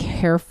to be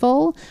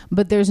careful,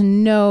 but there's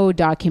no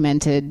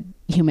documented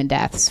human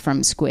deaths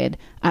from squid.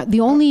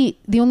 The only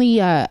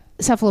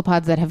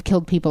cephalopods that have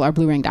killed people are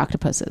blue-ringed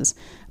octopuses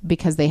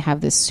because they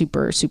have this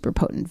super, super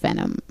potent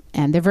venom.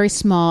 And they're very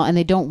small and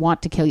they don't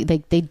want to kill you. They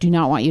do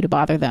not want you to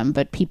bother them,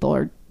 but people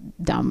are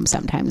dumb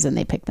sometimes and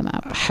they pick them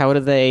up. How do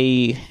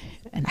they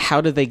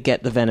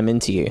get the venom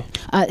into you?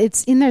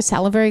 It's in their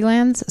salivary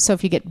glands. So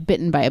if you get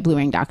bitten by a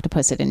blue-ringed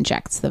octopus, it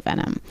injects the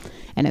venom.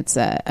 And it's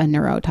a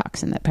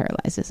neurotoxin that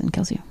paralyzes and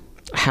kills you.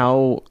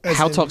 How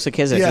toxic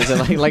is it? Yeah. Is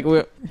it like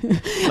we're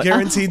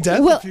Guaranteed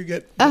death Well, if you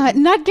get...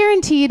 not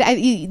guaranteed.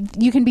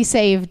 You can be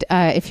saved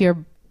if you're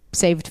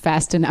saved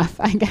fast enough,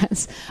 I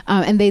guess.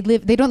 And they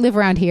don't live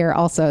around here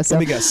also. So Let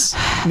me guess.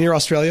 Near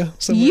Australia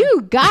somewhere?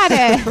 you got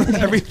it.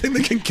 Everything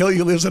that can kill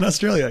you lives in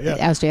Australia.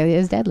 Yeah. Australia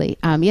is deadly.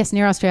 Yes,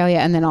 near Australia,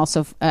 and then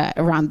also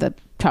around the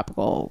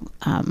tropical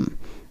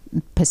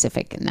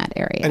Pacific in that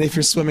area. And if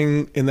you're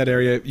swimming in that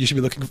area, you should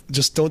be looking...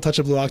 Just don't touch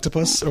a blue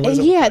octopus? Or what does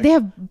it Yeah, look like? they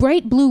have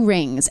bright blue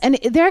rings, and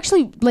they're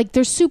actually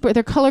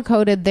they're color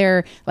coded.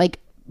 They're like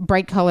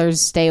bright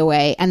colors stay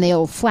away, and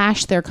they'll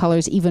flash their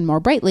colors even more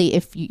brightly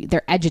if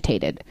they're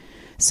agitated.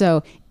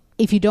 So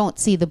if you don't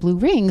see the blue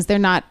rings, they're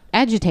not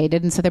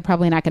agitated, and so they're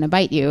probably not going to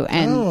bite you.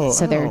 And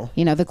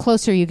they're the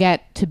closer you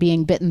get to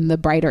being bitten, the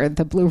brighter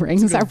the blue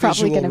rings like a are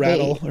probably visual going to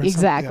rattle be. or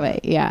Exactly.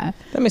 something, Yeah.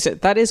 That makes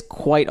it. That is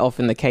quite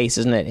often the case,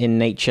 isn't it, in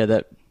nature,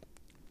 that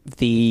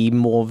the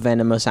more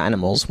venomous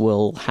animals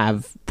will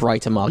have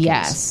brighter markings.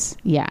 Yes.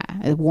 Yeah.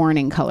 A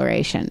warning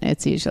coloration,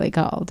 it's usually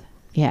called.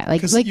 Yeah.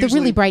 Like 'Cause the usually-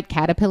 really bright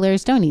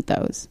caterpillars, don't eat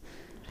those.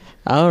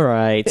 All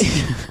right.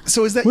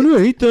 So is that... When do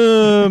I eat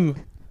them?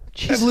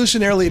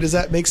 Evolutionarily, does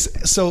that make...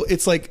 So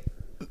it's like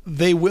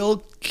they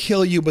will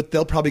kill you, but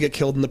they'll probably get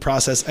killed in the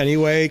process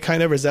anyway,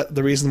 kind of? Or is that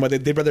the reason why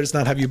they'd rather just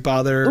not have you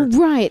bother?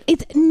 Right.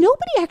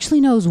 Nobody actually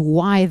knows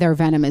why their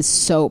venom is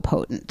so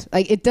potent.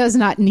 Like, it does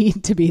not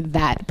need to be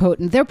that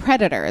potent. They're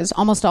predators.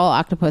 Almost all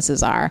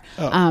octopuses are.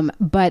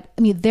 But,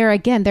 I mean, they're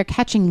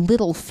catching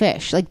little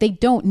fish. Like, they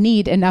don't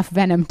need enough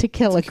venom to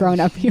kill a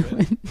grown-up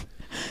human.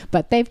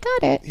 But they've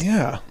got it.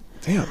 Yeah.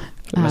 Damn.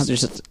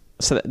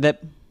 So that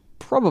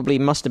probably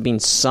must have been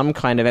some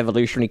kind of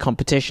evolutionary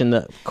competition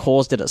that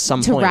caused it at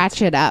some To point.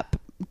 ratchet up.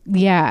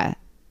 Yeah.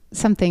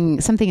 Something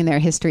in their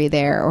history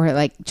there, or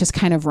like just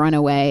kind of run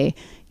away.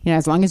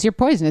 As long as you're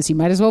poisonous, you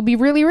might as well be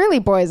really, really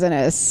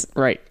poisonous.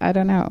 Right. I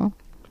don't know.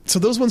 So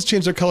those ones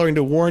change their coloring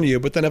to warn you,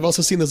 but then I've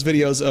also seen those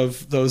videos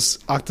of those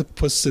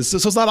octopuses. So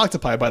it's not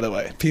octopi, by the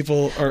way.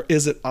 Or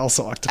is it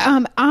also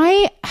octopi?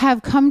 I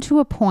have come to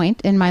a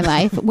point in my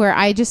life where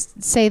I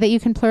just say that you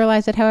can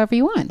pluralize it however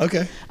you want.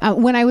 Okay.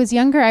 When I was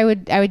younger, I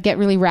would get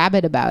really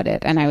rabid about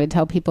it, and I would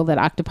tell people that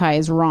octopi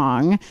is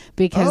wrong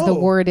because the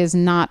word is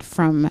not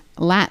from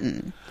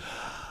Latin.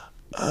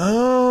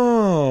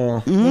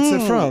 Oh.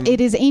 What's it from?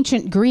 It is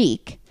ancient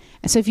Greek.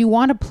 So if you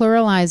want to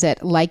pluralize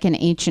it like an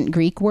ancient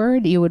Greek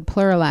word, you would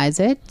pluralize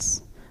it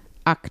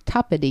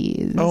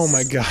octopodes. Oh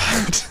my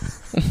God.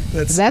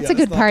 That's a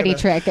good party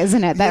trick,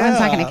 isn't it? That one's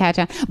not going to catch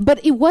on.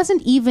 But it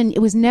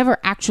was never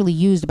actually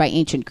used by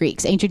ancient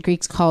Greeks. Ancient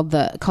Greeks called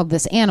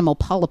this animal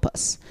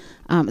polypus.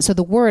 So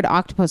the word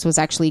octopus was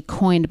actually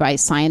coined by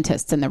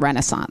scientists in the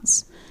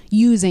Renaissance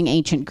using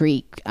ancient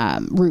Greek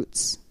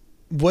roots.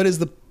 What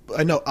is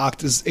I know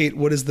oct is 8.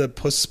 What is the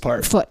puss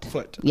part? Foot.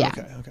 Yeah.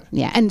 Okay.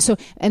 Yeah.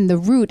 And the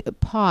root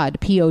pod,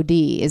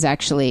 P-O-D, is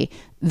actually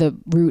the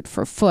root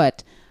for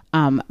foot.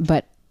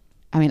 But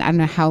I mean, I don't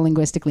know how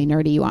linguistically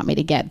nerdy you want me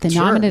to get. The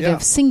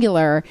nominative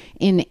singular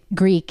in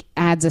Greek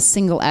adds a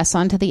single S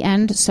onto the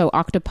end. So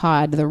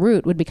octopod, the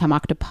root, would become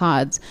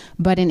octopods.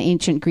 But in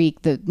ancient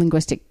Greek, the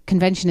linguistic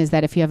convention is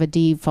that if you have a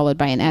D followed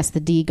by an S, the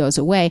D goes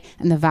away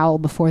and the vowel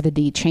before the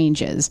D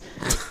changes.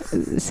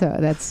 So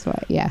that's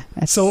why, yeah.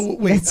 That's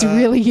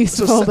really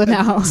useful to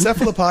know.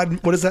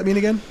 Cephalopod, what does that mean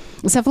again?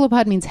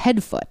 Cephalopod means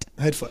head foot.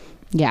 Head foot.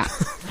 Yeah.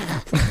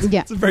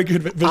 Yeah. It's a very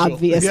good visual.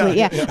 Obviously,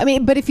 yeah. I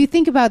mean, but if you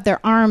think about their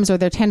arms or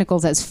their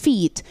tentacles as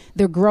feet,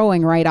 they're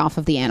growing right off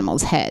of the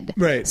animal's head.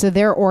 Right. So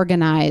they're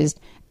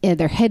organized.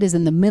 Their head is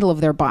in the middle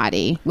of their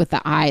body with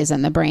the eyes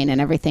and the brain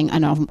and everything.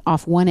 And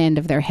off one end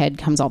of their head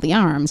comes all the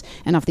arms.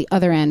 And off the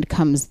other end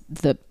comes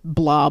the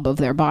blob of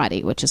their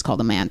body, which is called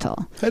a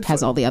mantle. It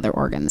has all the other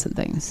organs and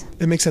things.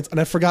 It makes sense.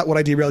 And I forgot what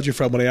I derailed you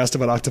from when I asked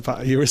about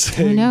octopi. You were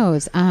saying... Who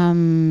knows?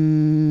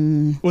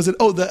 Was it...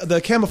 Oh,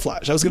 the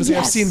camouflage. I was going to say,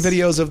 Yes. I've seen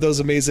videos of those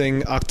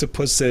amazing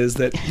octopuses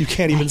that you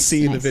can't even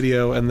see in the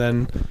video and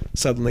then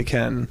suddenly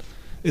can.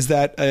 Is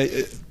that...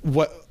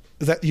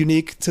 Is that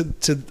unique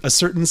to a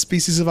certain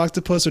species of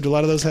octopus, or do a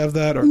lot of those have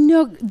that? Or?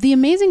 No, the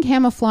amazing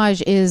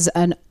camouflage is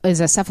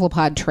a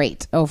cephalopod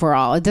trait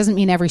overall. It doesn't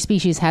mean every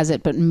species has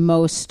it, but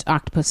most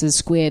octopuses,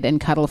 squid,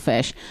 and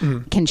cuttlefish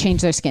can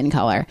change their skin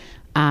color.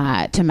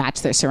 to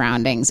match their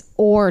surroundings,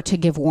 or to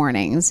give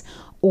warnings,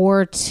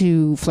 or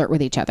to flirt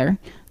with each other,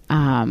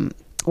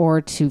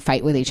 or to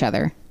fight with each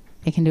other.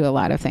 They can do a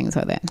lot of things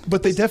with it.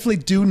 But they definitely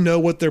do know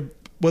what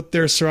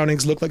their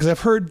surroundings look like. Because I've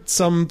heard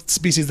some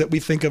species that we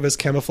think of as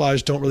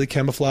camouflage don't really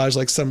camouflage.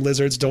 Like some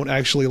lizards don't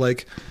actually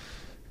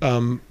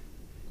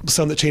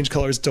some that change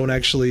colors don't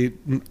actually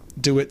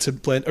do it to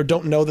blend, or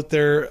don't know that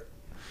they're.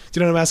 Do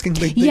you know what I'm asking?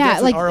 They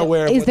definitely are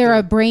aware of is there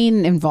a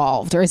brain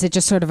involved, or is it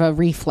just sort of a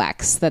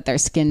reflex that their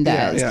skin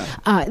does?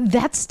 Yeah.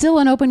 That's still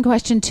an open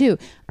question too,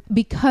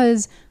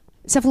 because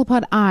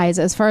cephalopod eyes,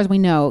 as far as we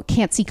know,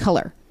 can't see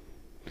color.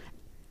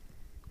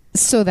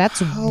 So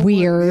that's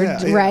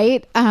weird,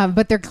 right?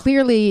 But they're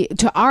clearly,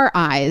 to our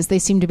eyes, they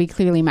seem to be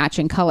clearly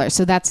matching color.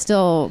 So that's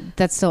still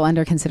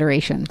under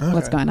consideration. Okay.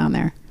 What's going on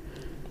there?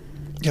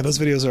 Yeah, those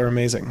videos are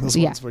amazing. Those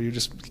ones where you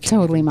just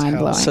totally mind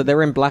blowing. So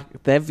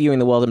they're viewing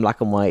the world in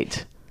black and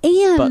white,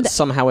 but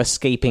somehow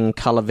escaping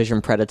color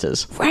vision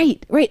predators.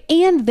 Right.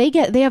 And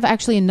they have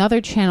actually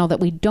another channel that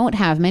we don't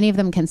have. Many of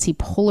them can see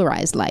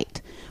polarized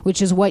light,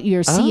 which is what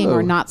you're seeing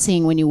or not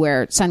seeing when you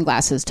wear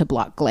sunglasses to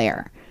block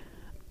glare.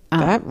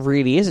 That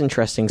really is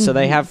interesting. So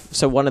they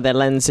have, one of their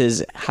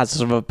lenses has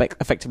sort of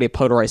effectively a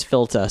polarized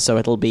filter, so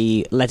it'll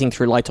be letting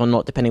through light or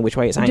not, depending which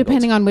way it's angled.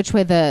 Depending on which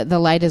way the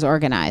light is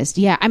organized.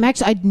 Yeah, I'm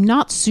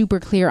not super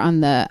clear on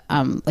the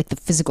the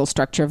physical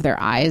structure of their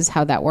eyes,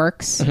 how that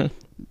works. Mm-hmm.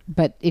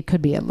 But it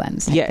could be a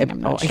lens.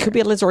 It could be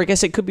a lens, or I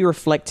guess it could be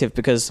reflective,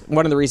 because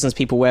one of the reasons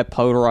people wear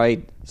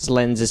polarized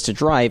lenses to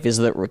drive is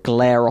that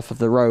glare off of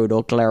the road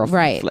or glare off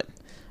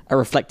a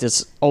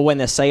reflector's, or when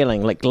they're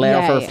sailing, like glare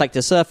off a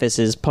reflector surface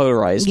is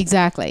polarized.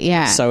 Exactly,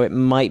 yeah. So it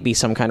might be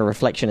some kind of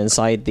reflection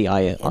inside the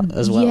eye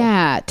as well.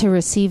 Yeah, to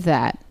receive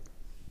that.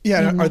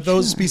 Yeah, are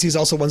those species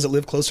also ones that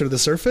live closer to the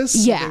surface?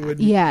 Yeah,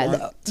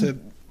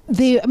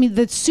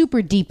 the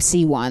super deep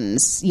sea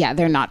ones,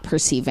 they're not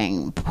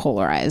perceiving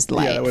polarized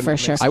light for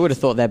sure. I would have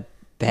thought they're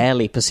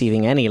barely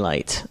perceiving any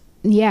light.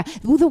 Yeah.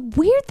 Well, the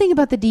weird thing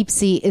about the deep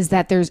sea is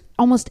that there's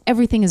almost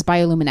everything is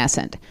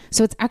bioluminescent.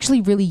 So it's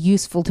actually really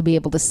useful to be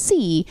able to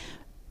see,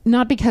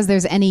 not because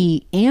there's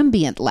any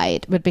ambient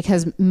light, but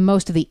because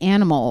most of the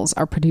animals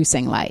are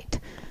producing light.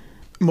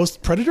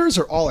 Most predators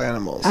or all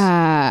animals?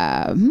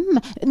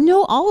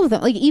 No, all of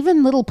them. Like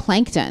even little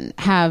plankton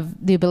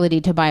have the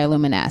ability to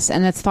bioluminesce,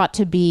 and it's thought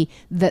to be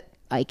that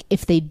like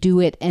if they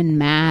do it en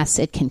masse,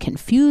 it can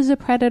confuse a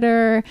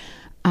predator.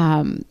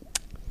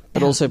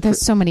 But also, there's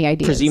so many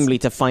ideas. Presumably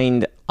to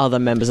find other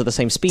members of the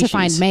same species. To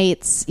find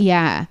mates,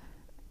 yeah.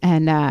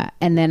 And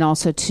then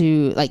also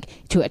to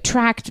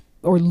attract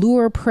or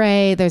lure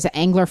prey. There's an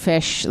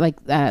anglerfish, like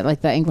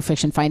the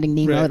anglerfish in Finding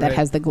Nemo that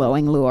has the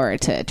glowing lure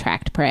to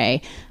attract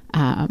prey.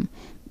 But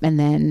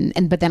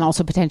then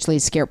also potentially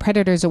scare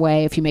predators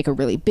away. If you make a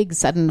really big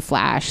sudden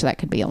flash, that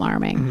could be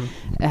alarming.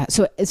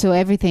 Mm-hmm. So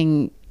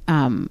everything,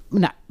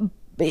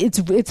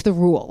 it's the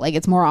rule. Like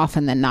it's more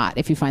often than not,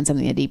 if you find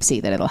something in the deep sea,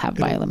 that it'll have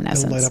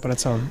bioluminescence. It'll light up on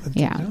its own.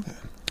 Yeah.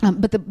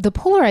 But the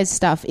polarized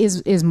stuff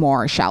is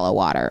more shallow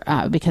water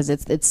because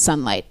it's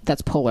sunlight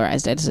that's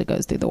polarized as it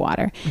goes through the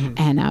water.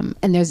 Mm-hmm.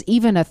 And there's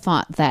even a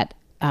thought that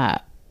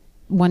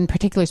one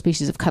particular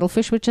species of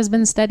cuttlefish, which has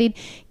been studied,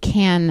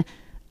 can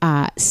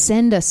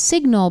send a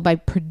signal by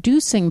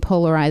producing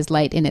polarized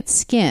light in its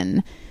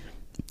skin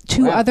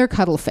to other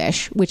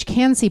cuttlefish, which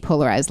can see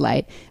polarized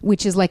light,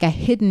 which is like a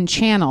hidden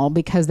channel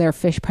because their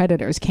fish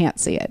predators can't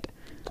see it.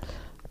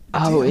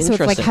 Oh, interesting.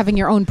 So it's like having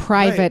your own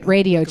private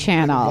radio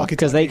channel.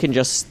 Because they can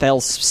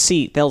they'll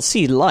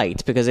see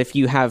light, because if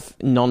you have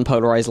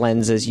non-polarized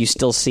lenses, you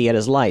still see it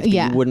as light. But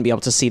you wouldn't be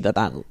able to see that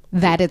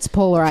it's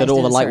polarized. That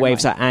all the light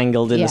waves are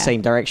angled in the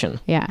same direction.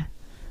 Yeah.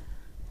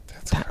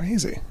 That's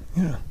crazy.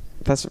 Yeah.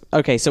 That's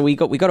okay. So we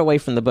got away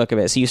from the book a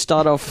bit. So you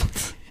start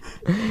off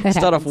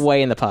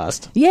way in the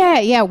past.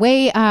 Yeah,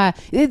 way.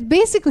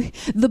 Basically,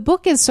 the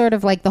book is sort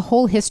of like the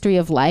whole history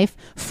of life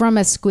from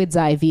a squid's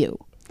eye view.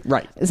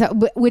 Right. So,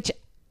 which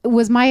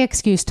was my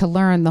excuse to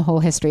learn the whole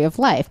history of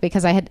life,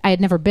 because I had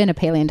never been a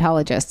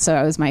paleontologist, so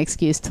it was my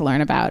excuse to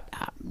learn about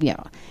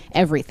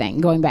everything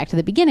going back to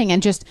the beginning,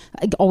 and just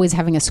always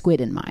having a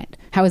squid in mind.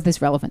 How is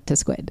this relevant to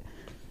squid?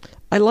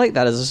 I like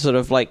that as a sort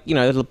of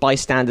little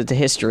bystander to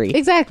history.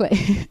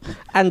 Exactly.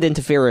 And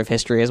interferer of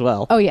history as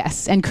well. Oh,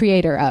 yes. And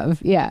creator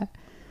of, yeah.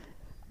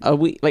 Are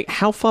we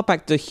how far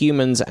back do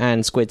humans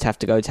and squids have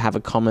to go to have a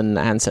common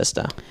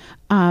ancestor?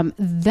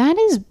 That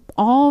is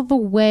all the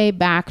way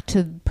back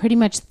to pretty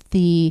much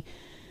the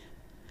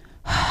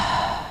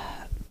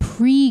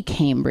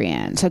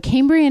pre-Cambrian. So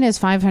Cambrian is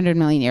 500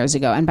 million years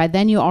ago. And by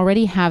then you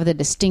already have the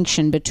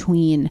distinction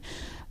between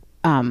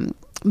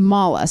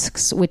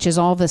mollusks, which is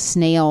all the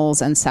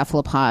snails and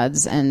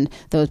cephalopods and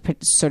those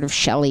sort of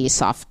shelly,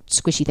 soft,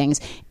 squishy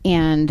things,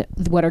 and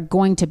what are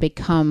going to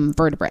become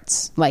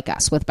vertebrates like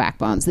us with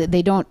backbones.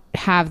 They don't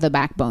have the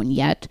backbone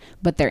yet,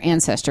 but their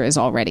ancestor is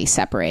already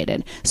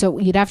separated. So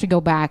you'd have to go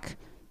back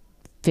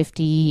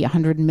 50,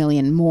 100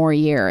 million more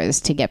years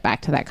to get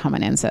back to that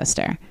common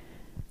ancestor.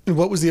 And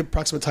what was the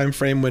approximate time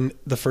frame when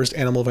the first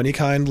animal of any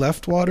kind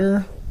left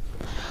water?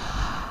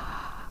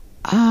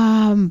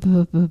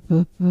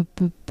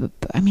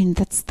 I mean,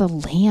 that's the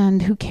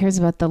land. Who cares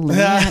about the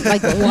land?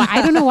 Like,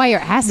 I don't know why you're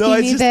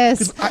asking me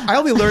this. I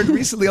only learned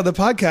recently on the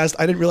podcast.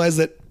 I didn't realize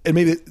that, and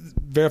maybe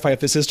verify if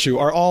this is true.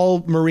 Are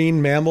all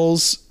marine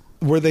mammals?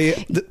 Were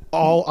they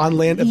all on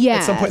land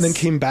at some point and then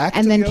came back?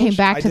 And then came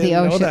back to the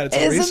ocean.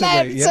 Isn't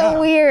that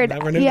so weird?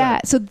 Yeah.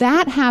 So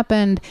that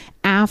happened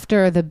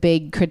after the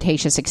big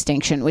Cretaceous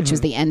extinction, which was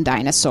the end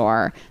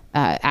dinosaur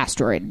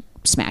asteroid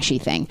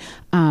smashy thing.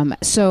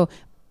 So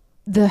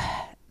the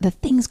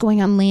things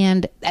going on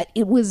land,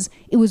 it was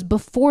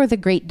before the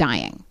Great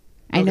Dying.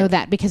 I know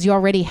that because you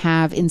already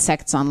have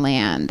insects on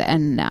land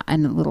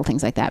and little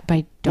things like that. But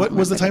I don't what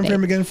was the time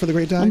frame again for the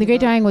Great Dying? And the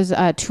Great Dying was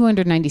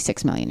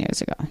 296 million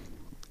years ago.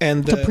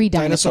 And the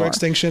dinosaur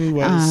extinction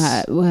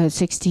was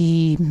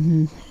 60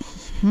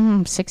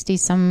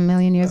 some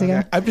million years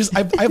ago.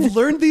 I've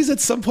learned these at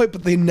some point,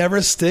 but they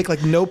never stick.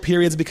 Like no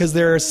periods, because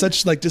there are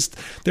such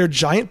there are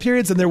giant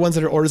periods and there are ones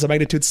that are orders of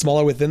magnitude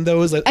smaller within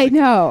those. I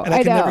know, and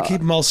I can never keep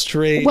them all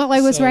straight. Well,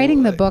 I was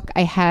writing the book.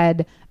 I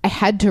had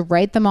to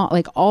write them all,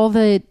 like all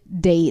the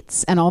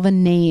dates and all the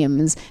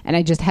names, and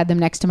I just had them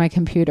next to my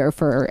computer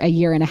for a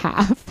year and a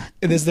half.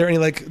 And is there any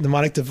like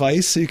mnemonic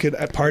device so you could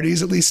at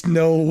parties at least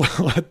know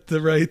what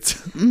the right?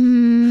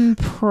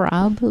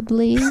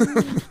 Probably.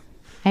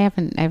 I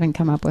haven't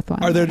come up with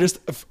one. Are there just,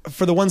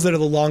 for the ones that are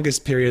the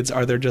longest periods,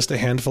 are there just a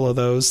handful of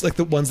those? Like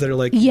the ones that are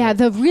like... Yeah,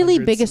 the really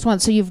biggest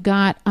ones. So you've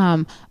got,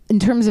 in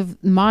terms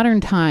of modern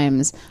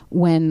times,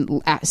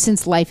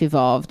 since life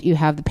evolved, you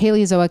have the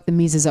Paleozoic, the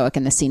Mesozoic,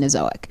 and the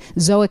Cenozoic.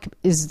 Zoic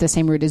is the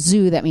same root as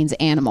zoo, that means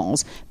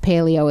animals.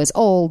 Paleo is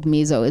old,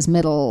 Meso is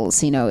middle,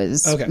 Ceno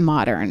is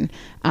modern.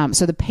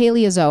 So the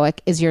Paleozoic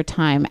is your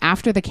time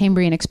after the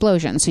Cambrian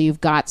explosion. So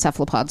you've got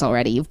cephalopods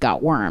already, you've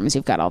got worms,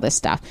 you've got all this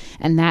stuff.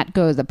 And that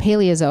goes, the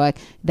Paleozoic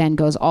then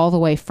goes all the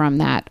way from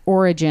that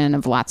origin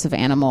of lots of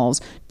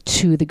animals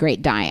to the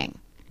Great Dying.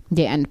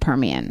 The end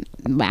Permian,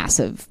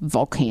 massive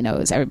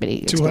volcanoes,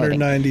 everybody exploding.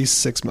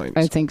 296 million.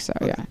 I think so,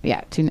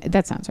 yeah.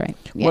 That sounds right.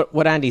 Yeah.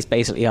 What Andy's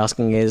basically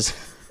asking is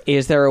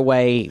there a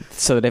way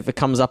so that if it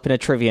comes up in a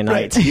trivia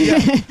night... Right. Yeah.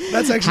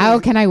 That's actually... How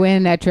can I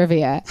win at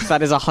trivia?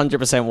 That is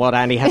 100% what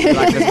Andy has in the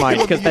back of his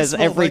mind, because there's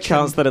every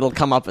chance that it'll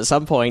come up at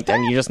some point,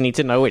 and you just need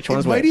to know which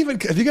one's which.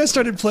 Have you guys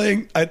started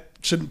playing... I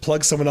shouldn't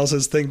plug someone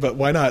else's thing, but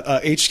why not?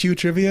 HQ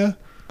Trivia?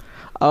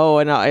 Oh,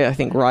 and I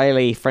think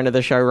Riley, friend of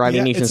the show,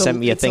 Riley Newton, sent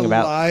me a thing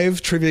about... It's a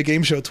live trivia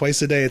game show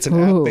twice a day. It's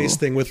an app-based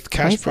thing with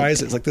cash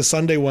prizes. Like the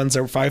Sunday ones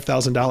are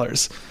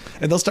 $5,000.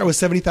 And they'll start with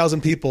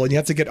 70,000 people, and you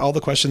have to get all the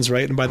questions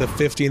right. And by the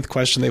 15th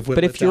question, they've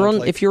whittled it down.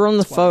 But if you're on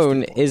the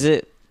phone, people. Is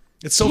it...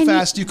 It's so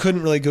fast, you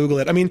couldn't really Google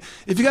it. I mean,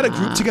 if you got a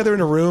group together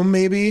in a room,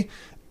 maybe...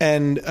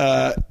 And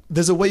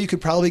there's a way you could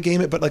probably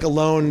game it, but like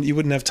alone, you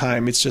wouldn't have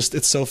time.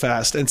 It's so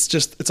fast. And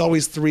it's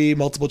always 3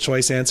 multiple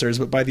choice answers.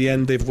 But by the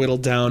end, they've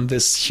whittled down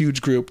this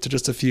huge group to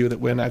just a few that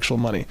win actual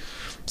money.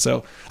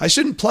 So I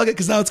shouldn't plug it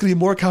because now it's going to be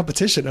more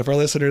competition if our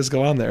listeners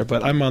go on there.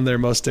 But I'm on there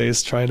most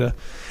days trying to,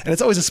 and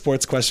it's always a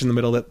sports question in the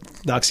middle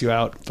that knocks you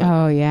out.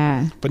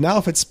 But, But now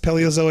if it's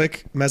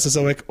Paleozoic,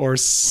 Mesozoic, or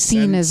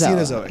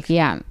Cenozoic.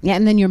 Yeah.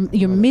 And then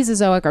your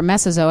Mesozoic or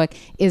Mesozoic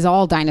is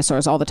all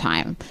dinosaurs all the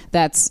time.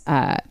 That's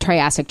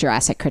Triassic,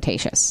 Jurassic,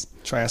 Cretaceous.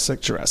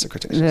 Triassic, Jurassic,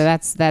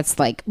 Cretaceous. That's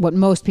like what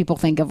most people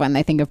think of when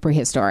they think of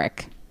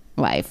prehistoric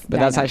life. But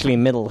that's actually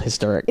middle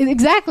historic.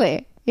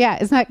 Exactly. Yeah,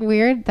 isn't that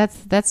weird?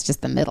 That's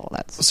just the middle.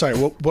 Sorry.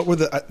 What were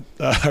the?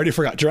 I already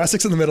forgot.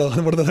 Jurassic's in the middle,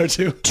 and what are the other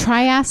two?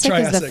 Triassic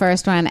is the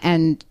first one,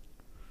 and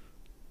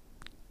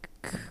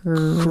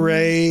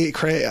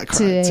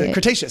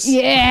Cretaceous.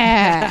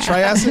 Yeah.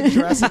 Triassic,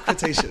 Jurassic,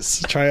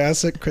 Cretaceous.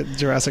 Triassic,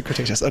 Jurassic,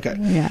 Cretaceous. Okay.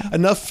 Yeah.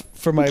 Enough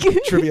for my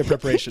trivia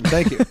preparation.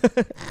 Thank you.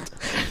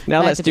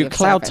 Now let's do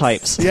cloud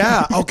types.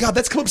 Yeah. Oh God,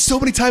 that's come up so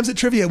many times at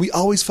trivia. We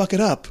always fuck it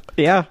up.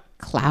 Yeah.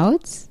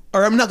 Clouds?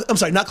 Or I'm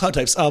sorry, not cloud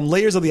types.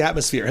 Layers of the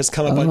atmosphere has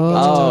come up a bunch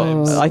of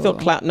times. I thought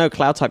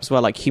cloud types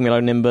were like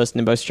cumulonimbus,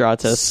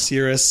 nimbostratus,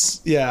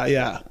 cirrus.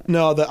 Yeah.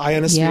 No, the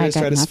ionosphere,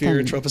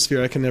 stratosphere,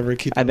 troposphere. I can never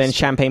keep. And then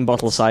champagne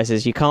bottle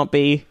sizes. You can't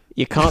be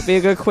a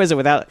good quizzer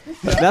without.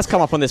 That's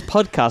come up on this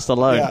podcast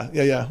alone.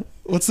 Yeah.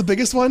 What's the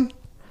biggest one?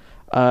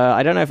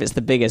 I don't know if it's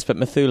the biggest, but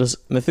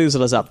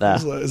Methuselah's up there.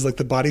 Is like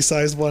the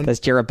body-sized one. There's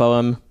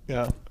Jeroboam.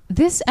 Yeah.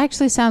 This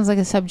actually sounds like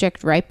a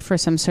subject ripe for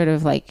some sort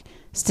of like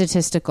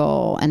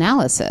statistical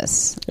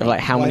analysis. Like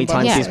how many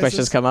times these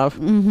questions come up?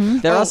 Mm-hmm.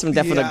 There are some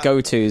definite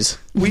go-tos.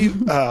 You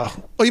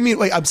mean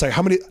like, I'm sorry,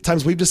 how many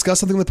times we've discussed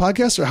something in the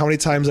podcast, or how many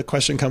times a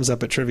question comes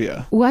up at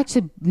trivia? Well,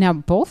 actually, now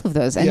both of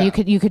those. And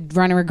you could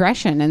run a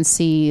regression and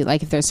see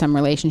like if there's some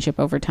relationship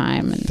over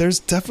time. And there's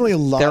definitely a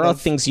lot There are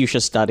things you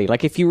should study.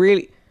 Like if you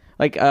really,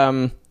 like,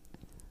 I've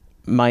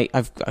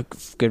got a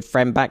good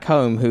friend back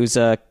home who's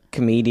a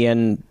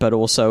comedian, but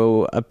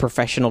also a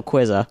professional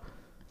quizzer.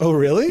 Oh,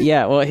 really?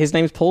 Yeah, well, his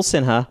name's Paul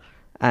Sinha,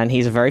 and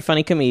he's a very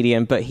funny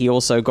comedian, but he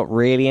also got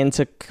really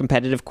into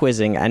competitive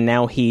quizzing, and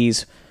now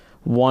he's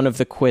one of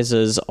the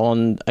quizzers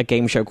on a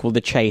game show called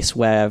The Chase,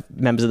 where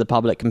members of the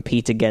public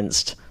compete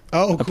against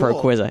a pro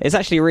quizzer. It's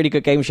actually a really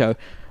good game show.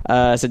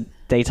 It's a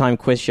daytime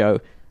quiz show.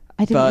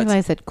 I didn't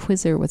realize that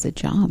quizzer was a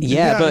job.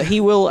 Yeah, but he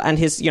will, and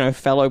his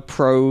fellow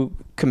pro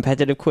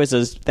competitive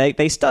quizzers,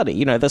 they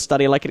study. They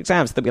study like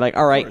exams. They'll be like,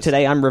 all right,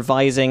 today I'm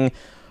revising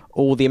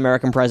all the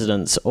American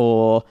presidents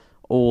or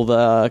all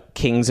the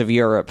kings of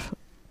Europe.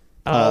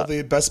 All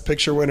the best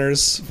picture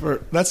winners.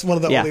 That's one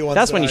of the only ones.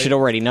 That's when you should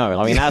already know.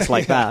 I mean, that's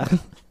like that.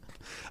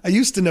 I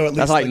used to know at least.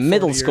 That's like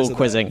middle school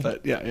quizzing.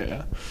 But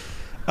yeah.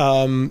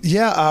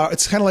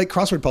 It's kind of like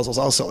crossword puzzles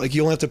also. Like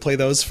you only have to play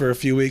those for a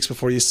few weeks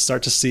before you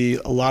start to see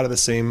a lot of the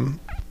same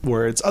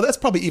words. That's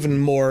probably even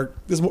more.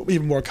 There's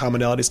even more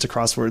commonalities to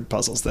crossword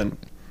puzzles than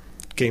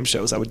game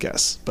shows, I would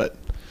guess. But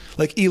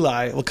like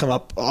Eli will come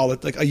up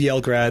like a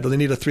Yale grad. They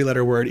need a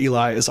 3-letter word.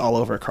 Eli is all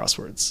over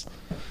crosswords.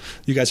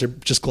 You guys are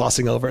just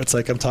glossing over. It's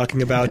like I'm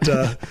talking about.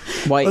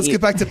 Let's get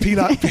back to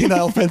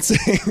penile fencing.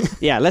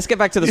 Yeah, let's get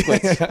back to the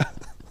squids. Yeah.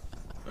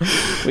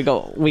 We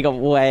got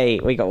way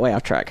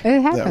off track.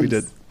 It happens. Yeah, we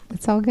did.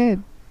 It's all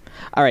good.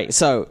 All right,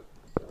 so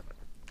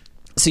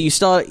you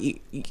start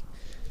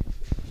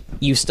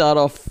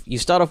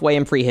off way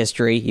in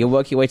prehistory. You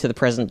work your way to the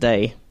present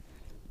day,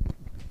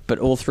 but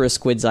all through a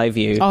squid's eye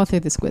view. All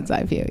through the squid's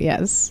eye view,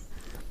 yes.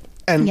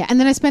 And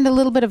then I spend a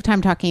little bit of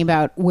time talking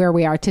about where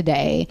we are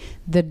today,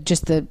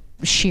 the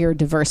sheer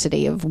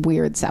diversity of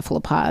weird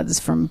cephalopods,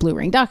 from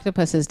blue-ringed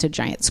octopuses to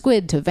giant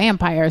squid to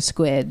vampire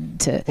squid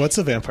to... What's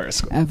a vampire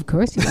squid? Of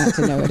course you want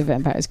to know what a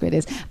vampire squid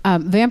is.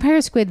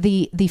 Vampire squid,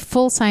 the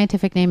full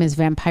scientific name is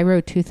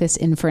Vampiroteuthis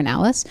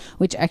infernalis,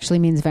 which actually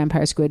means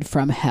vampire squid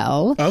from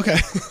hell. Okay.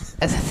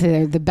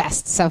 They're the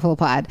best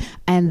cephalopod.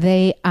 And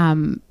they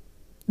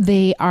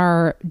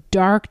are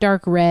dark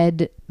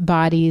red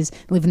bodies,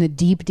 live in the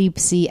deep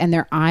sea, and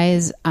their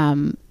eyes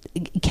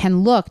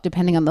can look,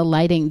 depending on the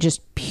lighting,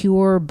 just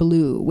pure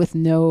blue with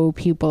no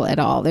pupil at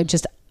all. They're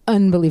just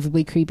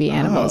unbelievably creepy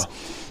animals.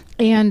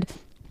 And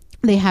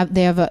they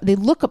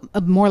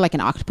look more like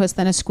an octopus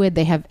than a squid.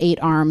 They have 8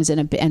 arms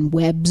and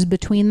webs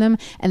between them,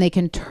 and they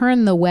can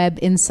turn the web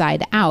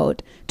inside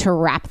out to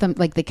wrap them.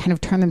 Like they kind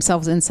of turn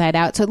themselves inside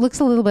out, so it looks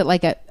a little bit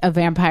like a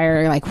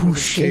vampire, like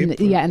whoosh, in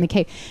the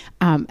cave.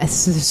 It's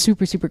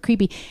super super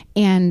creepy.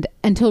 And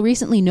until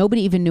recently,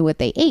 nobody even knew what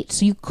they ate,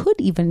 so you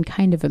could even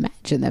kind of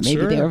imagine that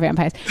maybe they were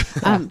vampires.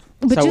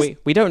 But so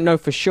we don't know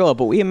for sure,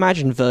 but we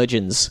imagine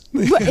virgins.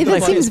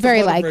 It seems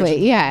very likely.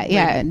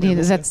 Yeah.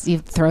 You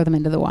throw them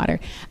into the water.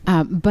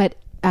 But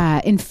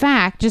in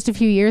fact, just a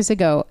few years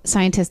ago,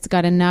 scientists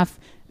got enough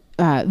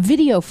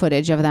video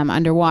footage of them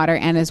underwater,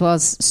 and as well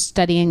as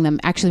studying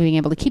them, actually being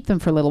able to keep them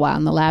for a little while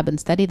in the lab and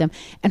study them.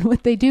 And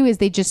what they do is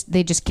they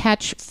just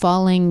catch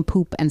falling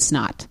poop and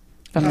snot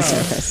from the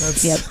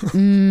surface. Yep.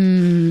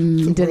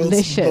 The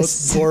delicious.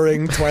 Most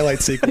boring Twilight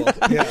sequel.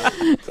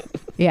 Yeah.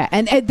 Yeah,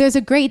 and there's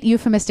a great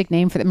euphemistic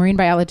name for it. Marine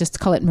biologists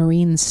call it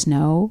marine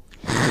snow.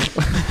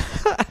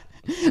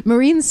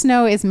 Marine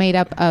snow is made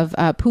up of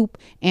poop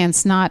and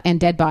snot and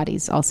dead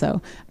bodies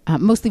also.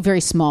 Mostly very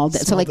small,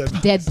 so like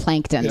dead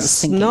plankton. Yeah.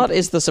 Snot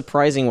is the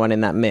surprising one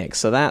in that mix,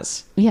 so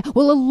that's... Yeah,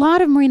 well, a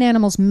lot of marine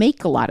animals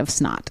make a lot of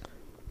snot.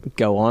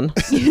 Go on.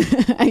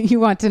 You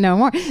want to know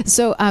more.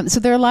 So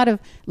there are a lot of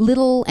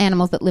little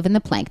animals that live in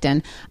the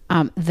plankton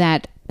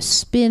that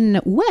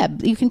spin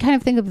web. You can kind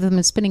of think of them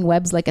as spinning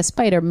webs like a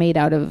spider made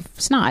out of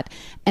snot,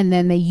 and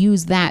then they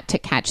use that to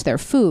catch their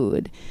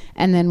food.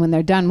 And then when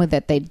they're done with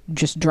it, they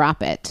just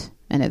drop it,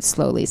 and it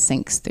slowly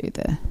sinks through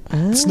the...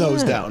 It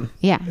snows down.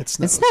 Yeah. It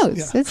snows.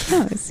 Yeah. It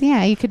snows.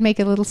 Yeah, you could make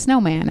a little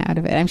snowman out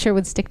of it. I'm sure it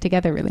would stick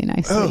together really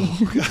nicely.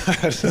 Oh,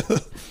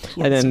 God.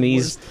 And then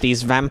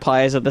these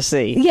vampires of the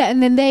sea. Yeah,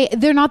 and then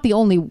they're not the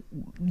only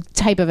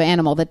type of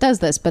animal that does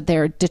this, but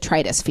they're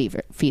detritus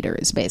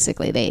feeders,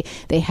 basically.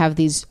 They have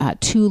these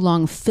 2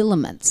 long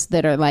filaments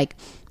that are like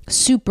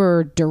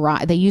super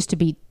dry. They used to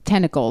be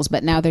tentacles,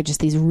 but now they're just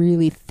these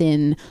really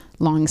thin,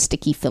 long,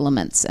 sticky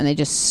filaments, and they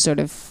just sort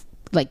of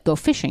like go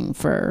fishing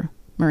for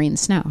marine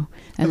snow,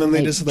 and then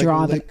they just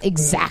draw them.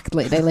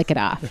 Exactly, they lick it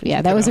off.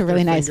 Yeah, that was a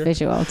really nice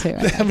visual too.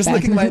 I'm just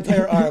licking my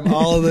entire arm,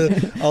 all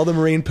the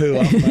marine poo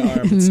off my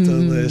arm. It's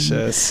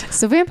delicious.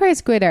 So vampire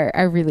squid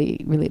are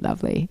really, really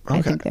lovely. Okay.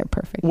 I think they're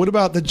perfect. What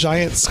about the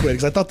giant squid?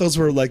 Because I thought those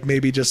were like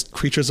maybe just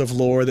creatures of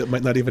lore that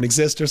might not even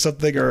exist or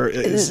something. Or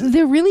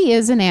there really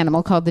is an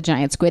animal called the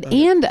giant squid,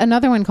 and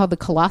another one called the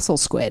colossal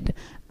squid.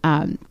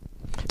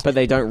 But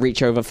they don't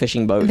reach over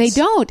fishing boats. They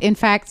don't, in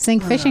fact,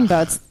 sink fishing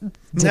boats.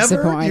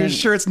 Never? You're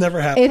sure it's never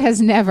happened? It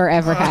has never,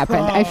 ever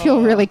happened. I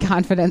feel really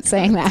confident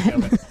saying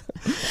that.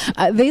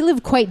 They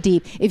live quite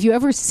deep. If you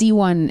ever see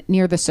one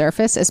near the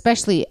surface,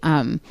 especially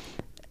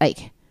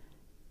like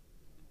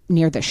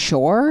near the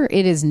shore,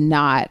 it is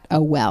not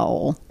a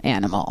well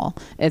animal.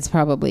 It's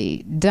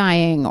probably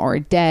dying or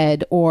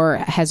dead or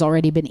has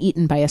already been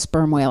eaten by a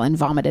sperm whale and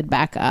vomited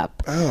back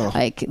up. Oh.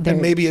 And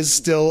maybe is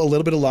still a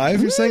little bit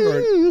alive, you're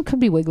saying? Or?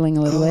 Could be wiggling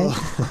a little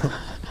bit.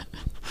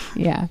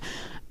 Yeah.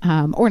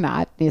 Or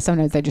not.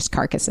 Sometimes they're just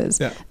carcasses.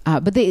 Yeah.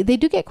 But they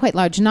do get quite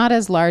large. Not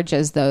as large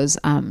as those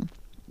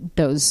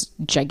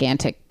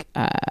gigantic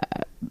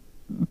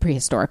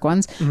prehistoric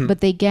ones,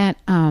 but they get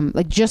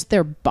like just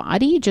their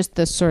body, just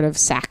the sort of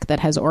sac that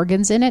has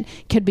organs in it,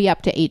 could be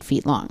up to 8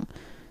 feet long.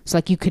 So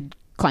like you could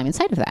climb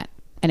inside of that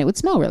and it would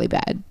smell really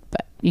bad,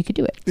 but you could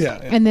do it. Yeah.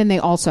 And then they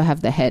also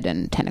have the head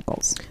and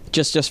tentacles.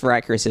 Just for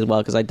accuracy as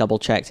well, because I double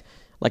checked.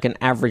 Like an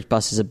average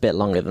bus is a bit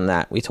longer than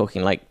that. We're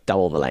talking like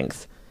double the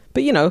length.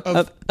 But you know,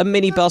 a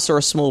mini bus or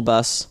a small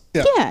bus.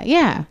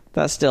 Yeah.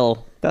 That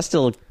still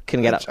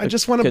can get up. I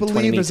just want to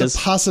believe there's a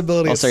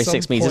possibility. Oh, sorry,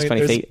 6 meters,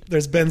 20 feet.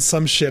 There's been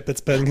some ship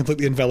that's been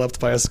completely enveloped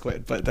by a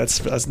squid, but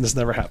this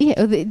never happened.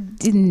 Yeah,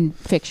 in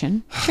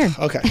fiction. Sure.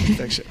 Okay,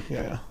 fiction.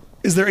 Yeah.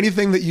 Is there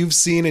anything that you've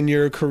seen in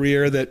your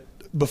career that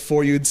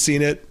before you'd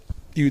seen it,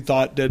 you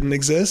thought didn't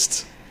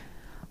exist?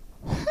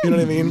 You know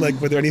what I mean? Like,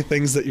 were there any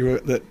things that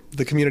that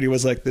the community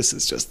was like, this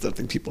is just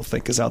something people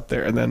think is out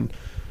there, and then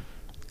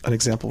an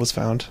example was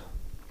found?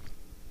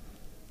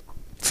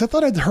 So I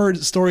thought I'd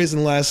heard stories in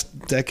the last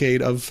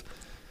decade of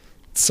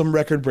some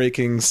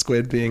record-breaking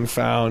squid being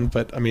found,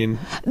 but I mean,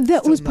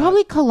 that was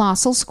probably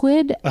colossal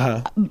squid.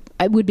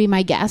 It would be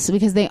my guess,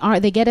 because they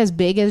get as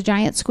big as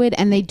giant squid,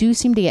 and they do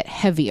seem to get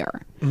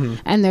heavier.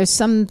 Mm-hmm. And there's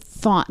some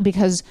thought,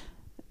 because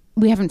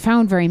we haven't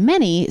found very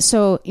many,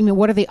 so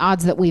what are the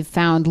odds that we've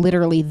found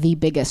literally the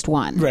biggest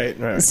one?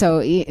 Right.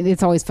 So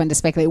it's always fun to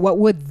speculate. What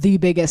would the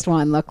biggest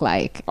one look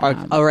like?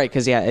 Right,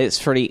 because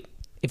it's pretty.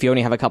 If you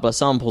only have a couple of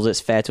samples, it's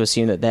fair to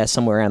assume that they're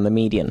somewhere around the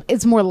median.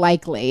 It's more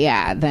likely,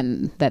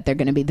 than that they're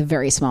going to be the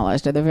very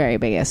smallest or the very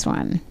biggest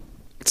one.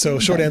 So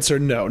short answer,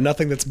 no.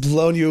 Nothing that's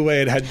blown you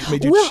away and had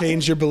made you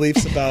change your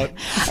beliefs about...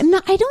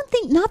 No, I don't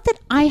think, not that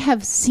I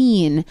have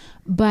seen,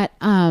 but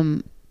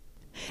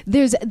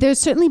there's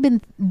certainly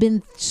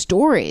been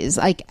stories,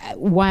 like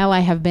while I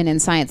have been in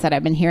science, that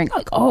I've been hearing,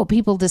 like,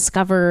 people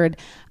discovered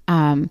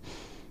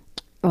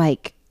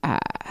like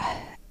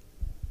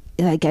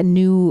a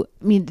new,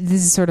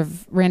 this is sort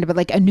of random, but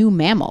like a new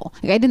mammal.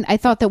 Like I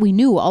thought that we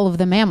knew all of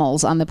the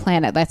mammals on the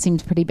planet. That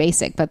seems pretty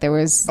basic, but there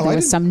was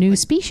some new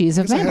species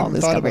of mammal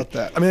discovered. I hadn't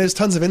thought about that. There's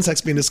tons of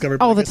insects being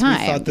discovered all the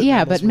time.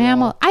 Yeah, but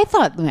I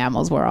thought the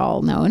mammals were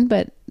all known,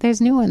 but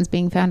there's new ones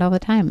being found all the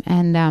time.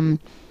 And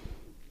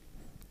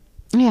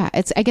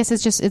I guess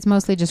it's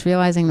mostly just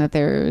realizing that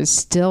there's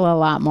still a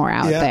lot more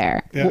out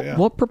there. Yeah.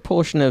 What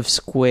proportion of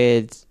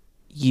squid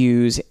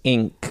use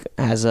ink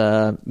as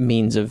a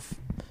means of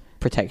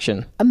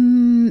protection?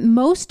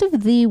 Most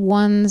of the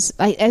ones,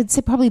 I'd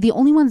say probably the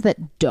only ones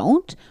that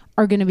don't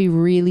are going to be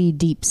really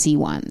deep sea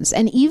ones.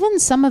 And even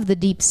some of the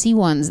deep sea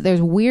ones,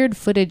 there's weird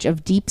footage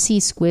of deep sea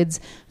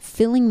squids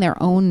filling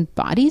their own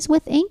bodies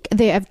with ink.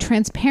 They have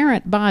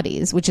transparent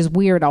bodies, which is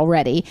weird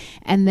already.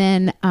 And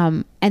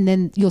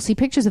then you'll see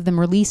pictures of them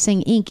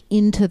releasing ink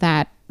into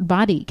that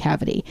body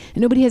cavity.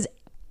 And nobody has,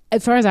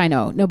 as far as I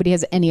know, nobody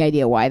has any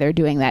idea why they're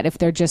doing that. If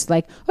they're just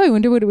like, I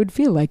wonder what it would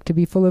feel like to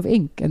be full of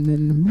ink. And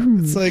then...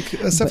 It's like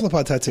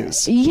cephalopod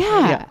tattoos.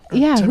 Yeah.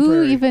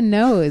 Who even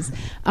knows?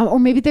 Or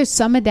maybe there's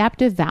some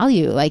adaptive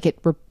value, like it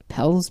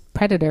repels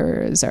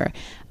predators. Or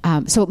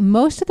so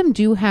most of them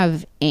do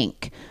have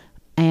ink.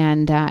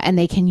 And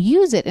they can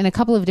use it in a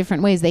couple of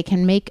different ways. They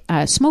can make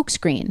a smoke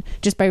screen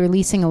just by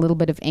releasing a little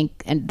bit of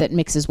ink that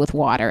mixes with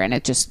water, and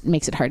it just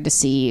makes it hard to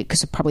see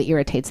because it probably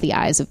irritates the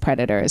eyes of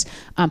predators.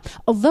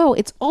 Although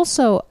it's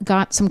also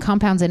got some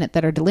compounds in it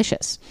that are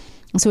delicious.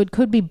 So it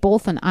could be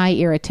both an eye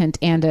irritant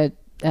and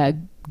a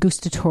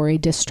gustatory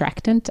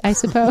distractant, I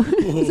suppose.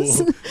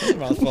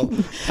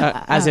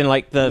 As in,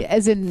 like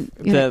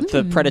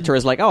the predator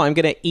is like, I'm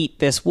going to eat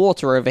this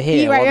water over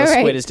here, while the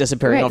squid is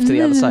disappearing off to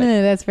the other side.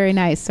 That's very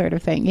nice, sort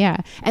of thing. Yeah,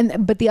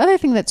 but the other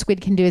thing that squid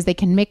can do is they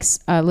can mix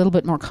a little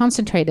bit more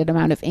concentrated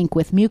amount of ink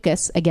with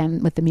mucus.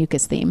 Again, with the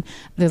mucus theme,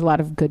 there's a lot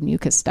of good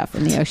mucus stuff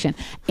in the ocean,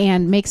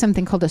 and make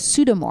something called a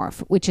pseudomorph,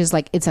 which is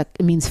like it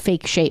means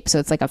fake shape, so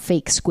it's like a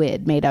fake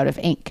squid made out of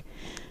ink.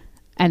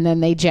 And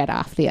then they jet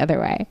off the other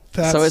way.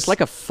 So it's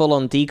like a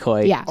full-on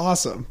decoy. Yeah.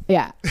 Awesome.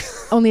 Yeah.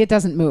 Only it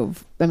doesn't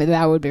move.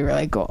 That would be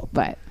really cool.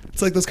 But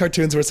it's like those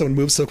cartoons where someone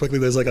moves so quickly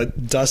there's like a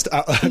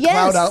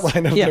cloud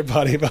outline of their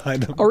body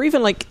behind them. Or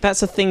even like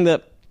that's a thing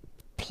that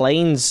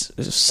planes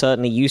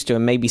certainly used to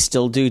and maybe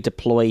still do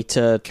deploy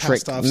to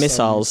trick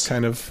missiles.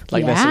 Kind of.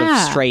 Like they're sort of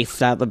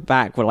strafed out the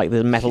back with like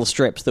the metal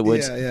strips that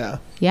would...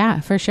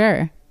 Yeah, for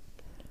sure.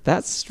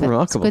 That's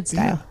remarkable. Squid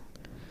style. Yeah.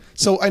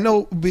 So I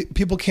know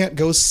people can't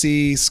go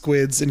see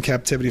squids in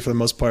captivity for the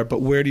most part,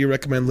 but where do you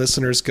recommend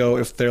listeners go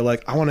if they're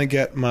like, I want to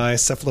get my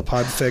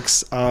cephalopod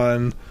fix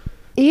on...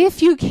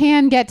 If you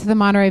can get to the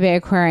Monterey Bay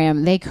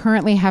Aquarium, they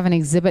currently have an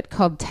exhibit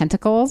called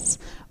Tentacles,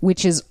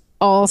 which is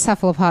all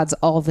cephalopods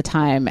all the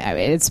time.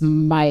 It's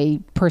my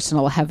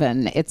personal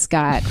heaven. It's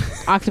got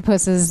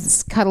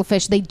octopuses,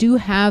 cuttlefish. They do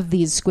have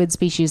these squid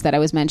species that I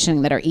was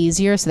mentioning that are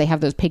easier. So they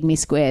have those pygmy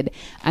squid,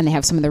 and they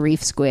have some of the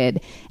reef squid.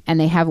 And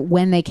they have,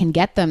 when they can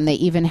get them, they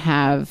even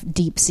have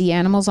deep sea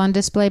animals on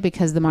display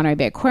because the Monterey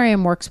Bay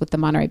Aquarium works with the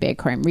Monterey Bay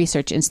Aquarium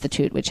Research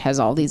Institute, which has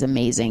all these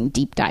amazing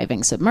deep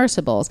diving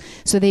submersibles.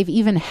 So they've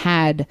even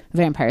had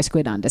vampire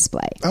squid on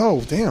display.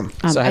 Oh, damn.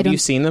 So have you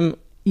seen them?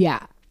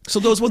 Yeah. So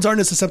those ones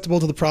aren't as susceptible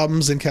to the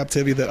problems in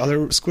captivity that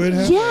other squid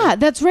have? Yeah,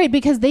 that's right,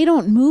 because they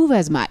don't move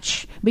as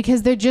much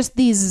because they're just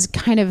these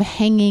kind of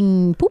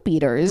hanging poop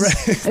eaters.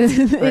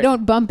 Right. They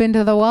don't bump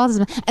into the walls.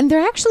 And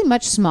they're actually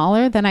much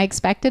smaller than I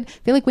expected. I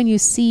feel like when you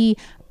see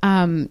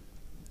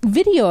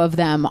video of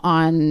them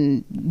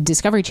on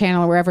Discovery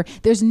Channel or wherever,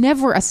 there's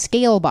never a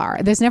scale bar.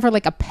 There's never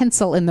like a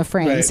pencil in the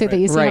frame so that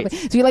you see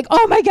so you're like,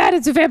 oh my God,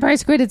 it's a vampire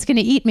squid. It's going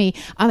to eat me.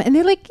 And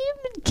they're like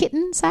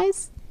kitten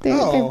size.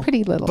 They're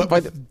pretty little.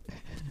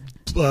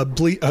 But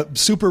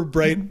super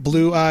bright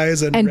blue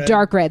eyes and red.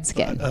 Dark red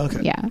skin.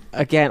 Okay. Yeah.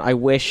 Again, I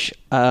wish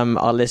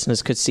our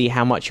listeners could see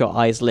how much your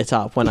eyes lit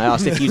up when I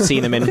asked if you'd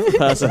seen them in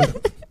person.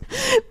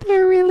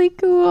 They're really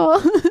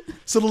cool.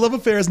 So the love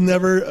affair has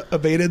never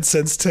abated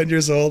since 10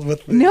 years old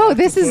with the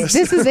this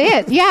is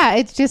it. Yeah,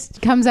 it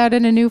just comes out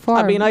in a new form.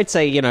 I mean, I'd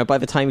say, by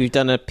the time you've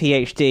done a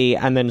PhD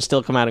and then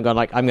still come out and gone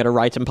like, I'm going to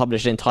write and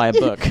publish an entire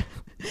book.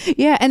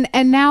 Yeah,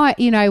 and now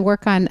I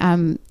work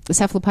on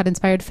cephalopod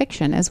inspired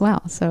fiction as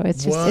well. So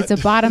it's just it's a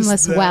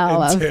bottomless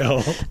well of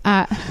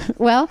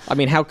well. I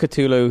mean, how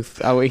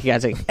Cthulhu are we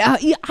getting?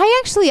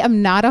 I actually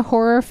am not a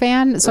horror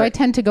fan, so I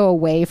tend to go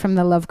away from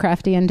the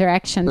Lovecraftian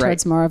direction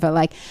towards more of a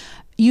like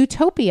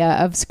utopia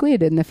of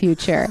squid in the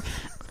future.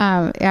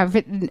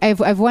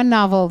 I've one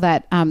novel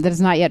that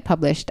is not yet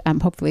published.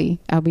 Hopefully,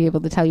 I'll be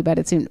able to tell you about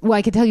it soon. Well,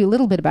 I can tell you a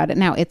little bit about it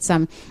now. It's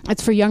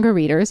for younger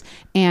readers,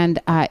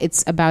 and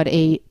it's about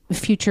a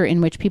future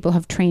in which people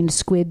have trained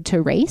squid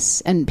to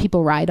race, and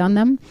people ride on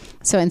them.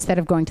 So instead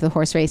of going to the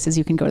horse races,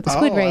 you can go to the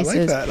squid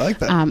races. I like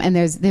that. And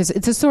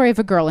it's a story of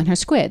a girl and her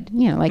squid.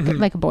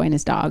 Like a boy and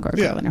his dog, or a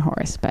girl and her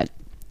horse. But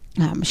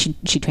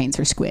she trains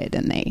her squid,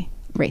 and they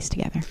race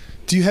together.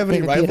 Do you have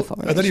any are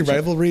there any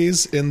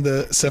rivalries in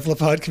the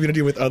cephalopod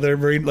community with other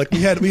marine? Like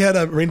we had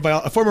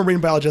a former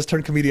marine biologist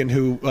turned comedian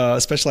who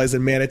specialized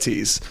in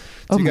manatees.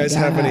 Do you guys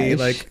have any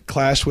like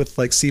clash with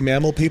like sea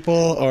mammal people,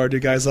 or do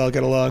you guys all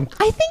get along?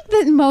 I think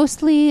that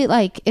mostly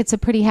like it's a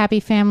pretty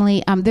happy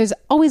family. There's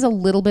always a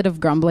little bit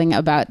of grumbling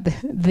about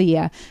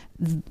the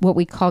what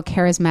we call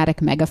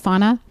charismatic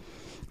megafauna,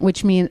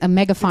 which means a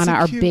megafauna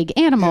are big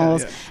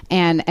animals,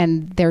 and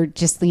they're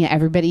just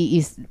everybody.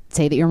 You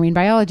say that you're a marine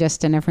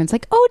biologist, and everyone's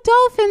like, "Oh,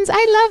 dolphins!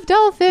 I love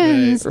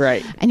dolphins!"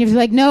 Right. And you're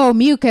like, "No,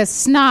 mucus,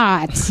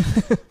 snot."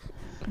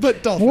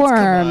 But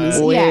dolphins,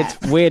 worms,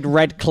 weird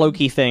red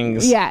cloaky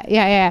things.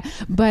 Yeah.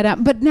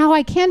 But now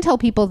I can tell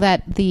people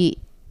that the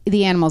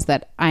animals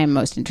that I am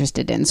most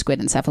interested in, squid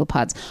and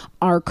cephalopods,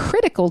 are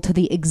critical to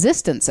the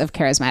existence of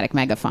charismatic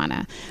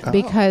megafauna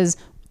because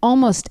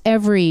almost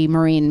every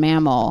marine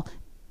mammal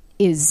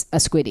is a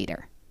squid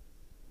eater.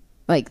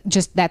 Like,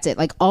 just that's it.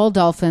 Like all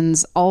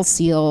dolphins, all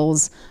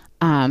seals,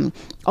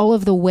 all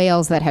of the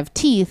whales that have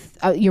teeth,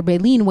 your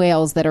baleen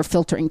whales that are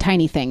filtering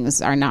tiny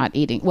things are not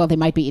eating. Well, they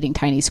might be eating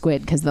tiny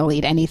squid because they'll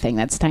eat anything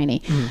that's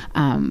tiny.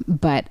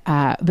 But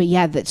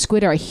yeah, the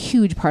squid are a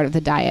huge part of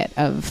the diet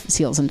of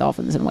seals and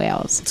dolphins and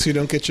whales. So you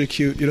don't get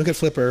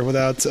Flipper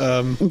without.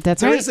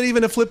 That's there right. isn't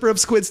even a Flipper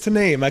of squids to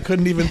name. I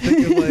couldn't even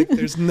think of like.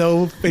 There's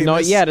no famous.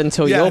 Not yet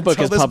until your book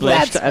is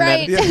published. That's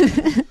right.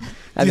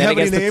 Do you have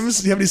any names?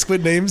 Do you have any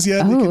squid names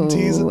yet? You can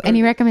tease it?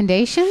 Any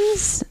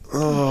recommendations?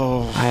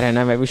 I don't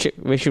know. Maybe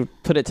we should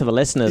put it to the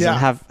listeners and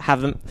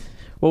have them.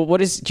 Well,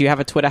 do you have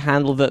a Twitter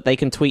handle that they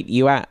can tweet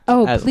you at?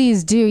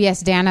 Please do.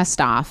 Yes, Dana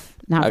Staff.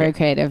 Not very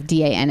creative.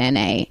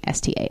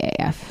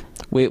 DANNASTAAF.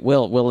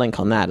 We'll link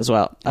on that as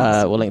well.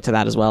 We'll link to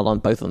that as well on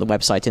both on the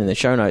website and in the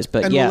show notes.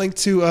 But we'll link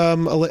to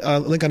a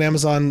link on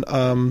Amazon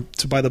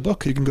to buy the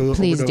book. You can go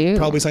over to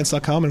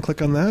probablyscience.com and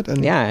click on that.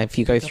 And if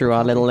you go through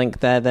our little link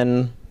there,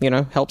 then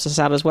helps us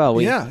out as well.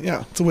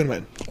 It's a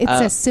win-win. It's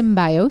a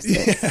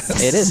symbiosis.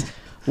 Yes. It is.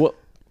 Well,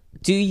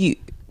 do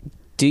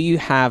you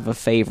have a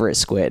favorite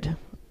squid,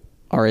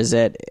 or is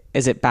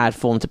it bad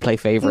form to play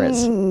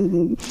favorites?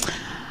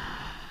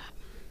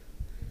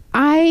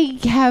 I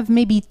have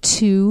maybe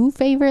 2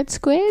 favorite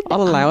squid.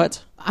 I'll allow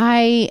it.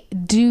 I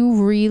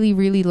do really,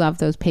 really love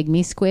those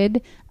pygmy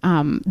squid.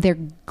 Their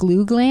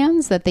glue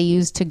glands that they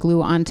use to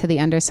glue onto the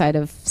underside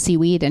of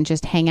seaweed and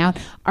just hang out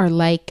are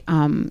like...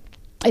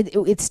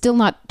 it's still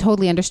not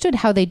totally understood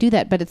how they do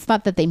that, but it's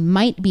thought that they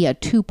might be a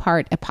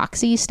 2-part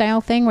epoxy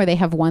style thing where they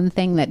have one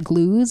thing that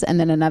glues and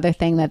then another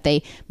thing that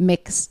they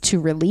mix to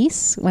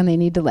release when they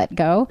need to let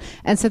go.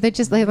 And so they're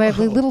just like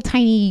little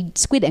tiny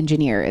squid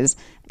engineers.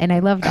 And I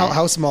love that.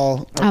 How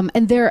small?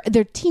 And they're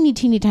teeny,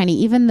 teeny, tiny.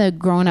 Even the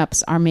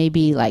grown-ups are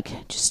maybe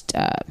like just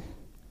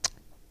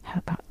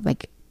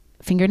like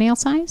fingernail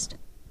sized.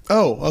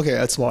 Oh, okay.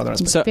 That's smaller than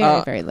I was. So,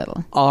 very, very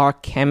little. Are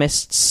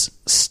chemists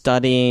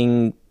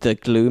studying the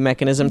glue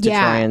mechanism to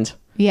try and...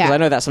 Yeah. Because I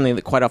know that's something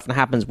that quite often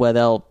happens where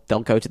they'll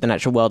go to the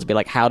natural world to be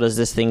like, how does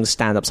this thing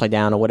stand upside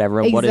down or whatever?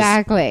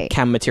 And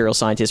can material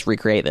scientists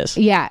recreate this?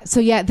 Yeah.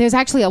 So there's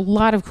actually a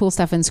lot of cool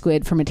stuff in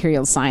squid for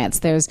materials science.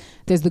 There's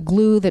the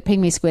glue that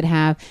pygmy squid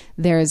have.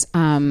 There's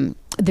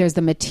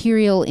the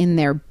material in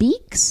their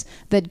beaks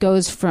that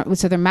goes from,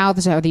 so their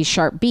mouths are these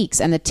sharp beaks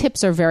and the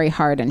tips are very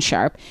hard and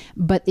sharp,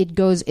 but it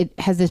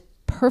has this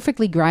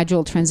perfectly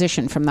gradual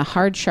transition from the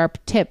hard, sharp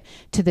tip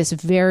to this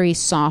very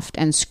soft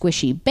and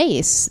squishy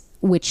base,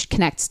 which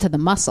connects to the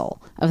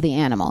muscle of the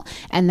animal.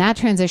 And that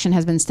transition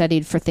has been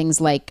studied for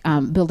things like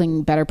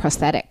building better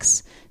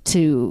prosthetics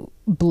to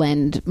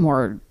blend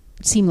more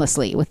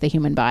seamlessly with the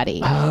human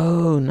body.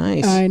 Oh,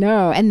 nice. I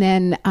know. And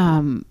then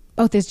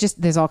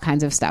there's all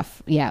kinds of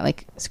stuff. Yeah,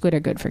 like squid are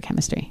good for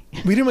chemistry.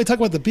 We didn't really talk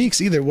about the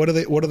beaks either. What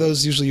are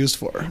those usually used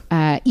for?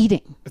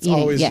 Eating. It's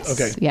always yes.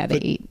 okay. Yeah, they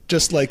but eat.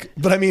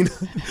 But I mean,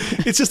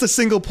 it's just a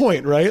single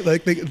point, right?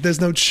 Like there's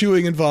no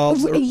chewing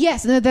involved.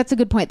 Yes, that's a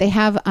good point. They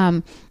have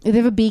a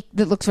beak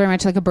that looks very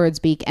much like a bird's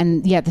beak,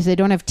 and they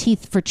don't have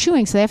teeth for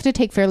chewing, so they have to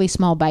take fairly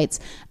small bites.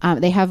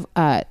 They have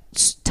a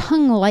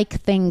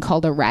tongue-like thing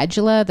called a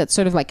radula that's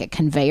sort of like a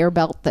conveyor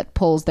belt that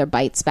pulls their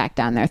bites back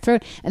down their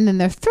throat, and then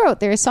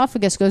their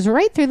esophagus goes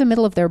right through the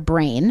middle of their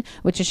brain,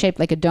 which is shaped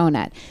like a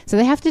donut. So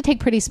they have to take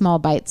pretty small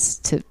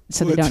bites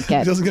so they don't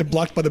get... It doesn't get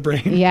blocked by the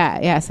brain.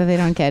 Yeah, so they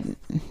don't get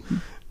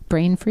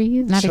brain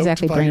freeze. Not choked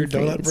exactly by brain your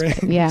donut freeze.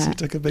 brain. Yeah. So you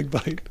took a big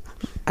bite.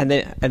 And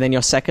then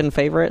your second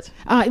favorite?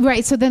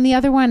 Right. So then the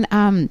other one...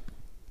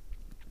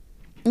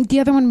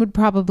 the other one would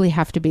probably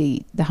have to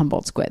be the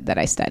Humboldt squid that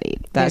I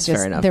studied. That's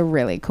fair enough. They're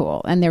really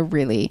cool, and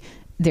they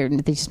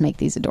just make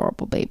these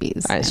adorable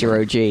babies. That's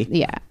your OG.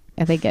 Yeah,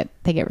 and they get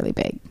really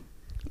big.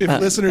 If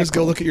listeners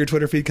go look at your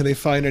Twitter feed, can they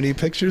find any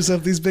pictures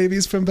of these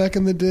babies from back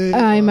in the day?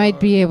 I might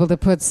be able to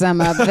put some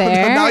up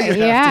there. Now you have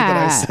to, but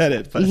I said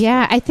it. But.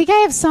 Yeah, I think I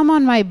have some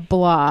on my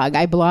blog.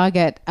 I blog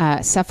at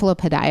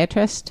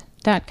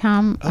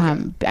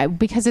cephalopodiatrist.com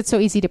because it's so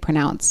easy to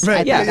pronounce.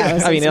 Right. That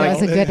was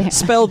a good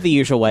spelled the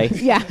usual way.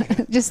 Yeah,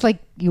 just like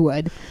you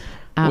would.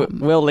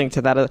 We'll link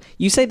to that.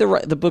 You say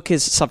the book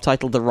is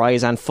subtitled "The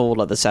Rise and Fall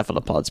of the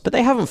Cephalopods," but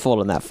they haven't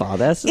fallen that far.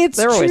 They're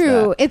always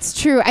there.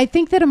 It's true. I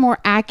think that a more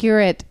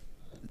accurate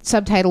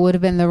subtitle would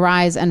have been "The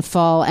Rise and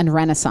Fall and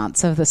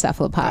Renaissance of the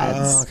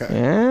Cephalopods."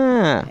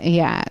 Okay.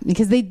 Yeah,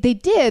 because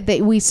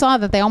we saw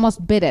that they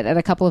almost bid it at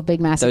a couple of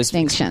big mass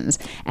extinctions,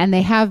 and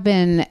they have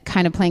been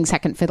kind of playing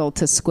second fiddle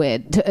to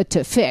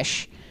to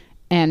fish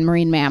and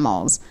marine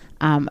mammals.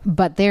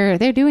 But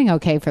they're doing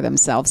okay for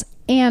themselves.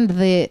 And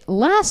the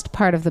last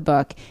part of the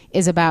book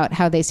is about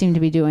how they seem to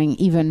be doing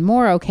even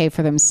more okay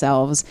for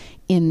themselves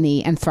in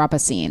the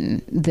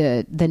Anthropocene,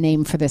 the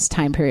name for this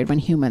time period when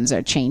humans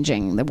are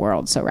changing the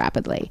world so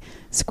rapidly.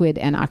 Squid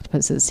and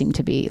octopuses seem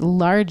to be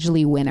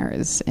largely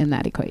winners in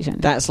that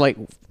equation. That's like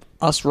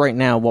us right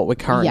now, what we're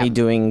currently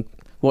doing,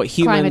 what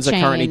humans are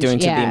currently doing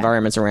to the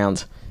environments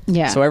around.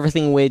 Yeah. So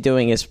everything we're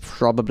doing is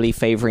probably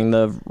favoring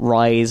the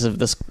rise of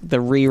the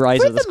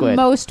re-rise of the squid. For the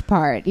most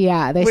part,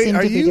 yeah, they seem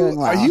to be doing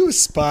well. Are you a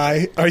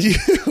spy? Are you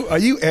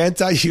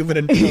anti-human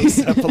and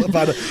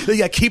pro-cephalopod?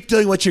 Yeah, keep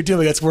doing what you're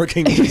doing. It's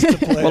working just to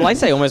play. Well, I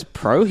say almost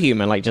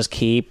pro-human, like just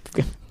keep.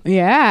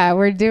 Yeah,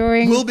 we're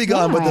doing. We'll be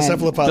gone, but the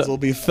cephalopods will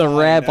be fine. The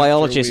rare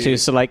biologists who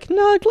are like,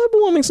 no, global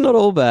warming's not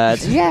all bad.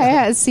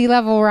 Yeah, sea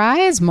level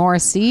rise, more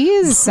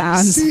seas,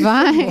 sounds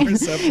fine.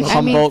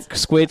 Humboldt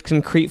squid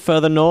can creep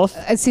further north.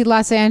 I see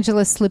Los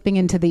Angeles slipping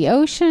into the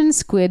ocean,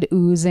 squid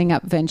oozing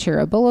up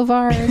Ventura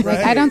Boulevard. Right.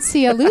 Like, I don't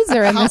see a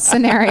loser in this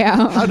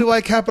scenario. How do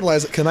I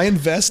capitalize it? Can I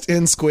invest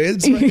in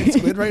squid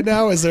right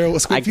now? Is there a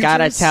squid I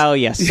gotta tell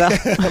you,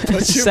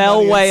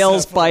 sell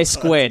whales by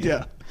squid.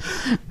 Yeah.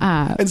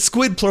 And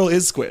squid plural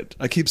is squid.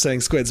 I keep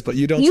saying squids, but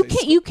you don't.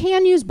 You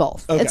can use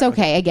both. Okay, it's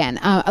okay. Again,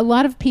 a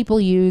lot of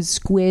people use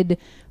squid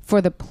for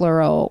the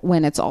plural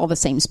when it's all the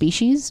same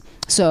species.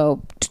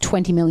 So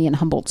 20 million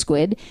Humboldt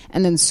squid,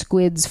 and then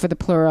squids for the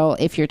plural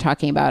if you're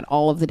talking about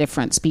all of the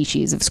different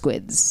species of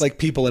squids, like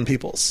people and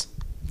peoples.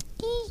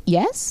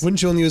 Yes.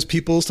 Wouldn't you only use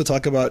peoples to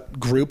talk about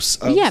groups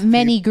of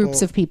many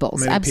groups of peoples.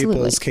 Many Absolutely.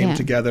 peoples came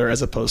together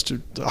as opposed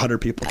to 100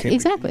 people came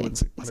exactly.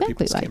 together. 100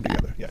 peoples like came that.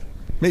 together. Yeah.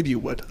 Maybe you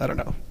would. I don't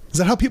know. Is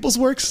that how peoples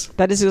works?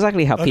 That is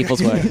exactly how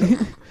peoples work.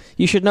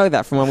 You should know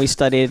that from when we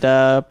studied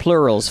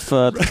plurals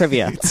for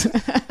trivia.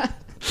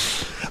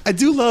 I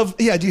do love.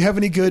 Yeah. Do you have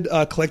any good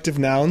collective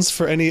nouns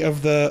for any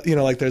of the?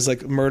 Like there's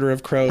like murder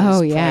of crows,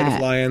 pride of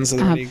lions. Are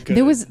there any good?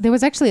 There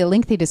was actually a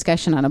lengthy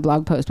discussion on a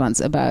blog post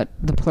once about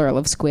the plural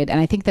of squid, and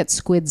I think that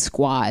Squid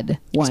Squad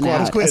won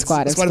out.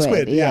 Squad of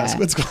squid. Yeah,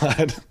 Squid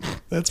Squad.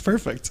 That's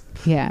perfect.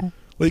 Yeah.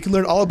 Well, you can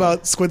learn all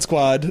about Squid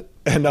Squad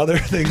and other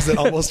things that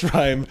almost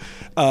rhyme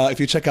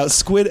if you check out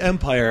Squid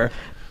Empire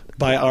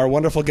by our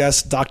wonderful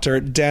guest, Dr.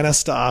 Dana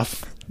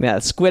Stoff. Yeah,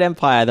 Squid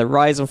Empire, the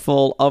rise and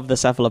fall of the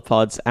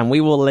cephalopods. And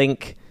we will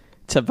link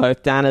to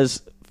both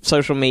Dana's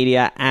social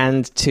media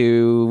and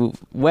to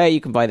where you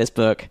can buy this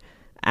book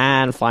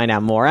and find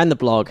out more, and the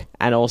blog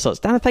and all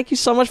sorts. Dana, thank you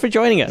so much for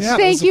joining us. Yeah,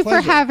 thank you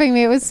for having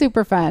me. It was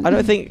super fun.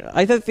 I think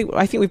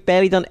we've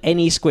barely done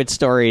any squid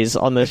stories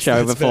on the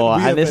show before,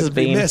 and this has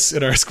been miss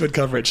in our squid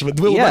coverage. But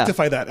we'll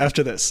rectify that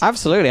after this.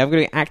 Absolutely, I'm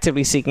going to be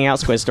actively seeking out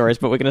squid stories,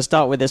 but we're going to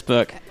start with this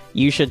book.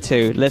 You should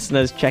too,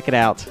 listeners. Check it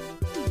out.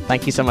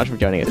 Thank you so much for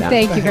joining us, Dana.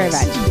 Thank you very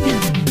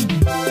much.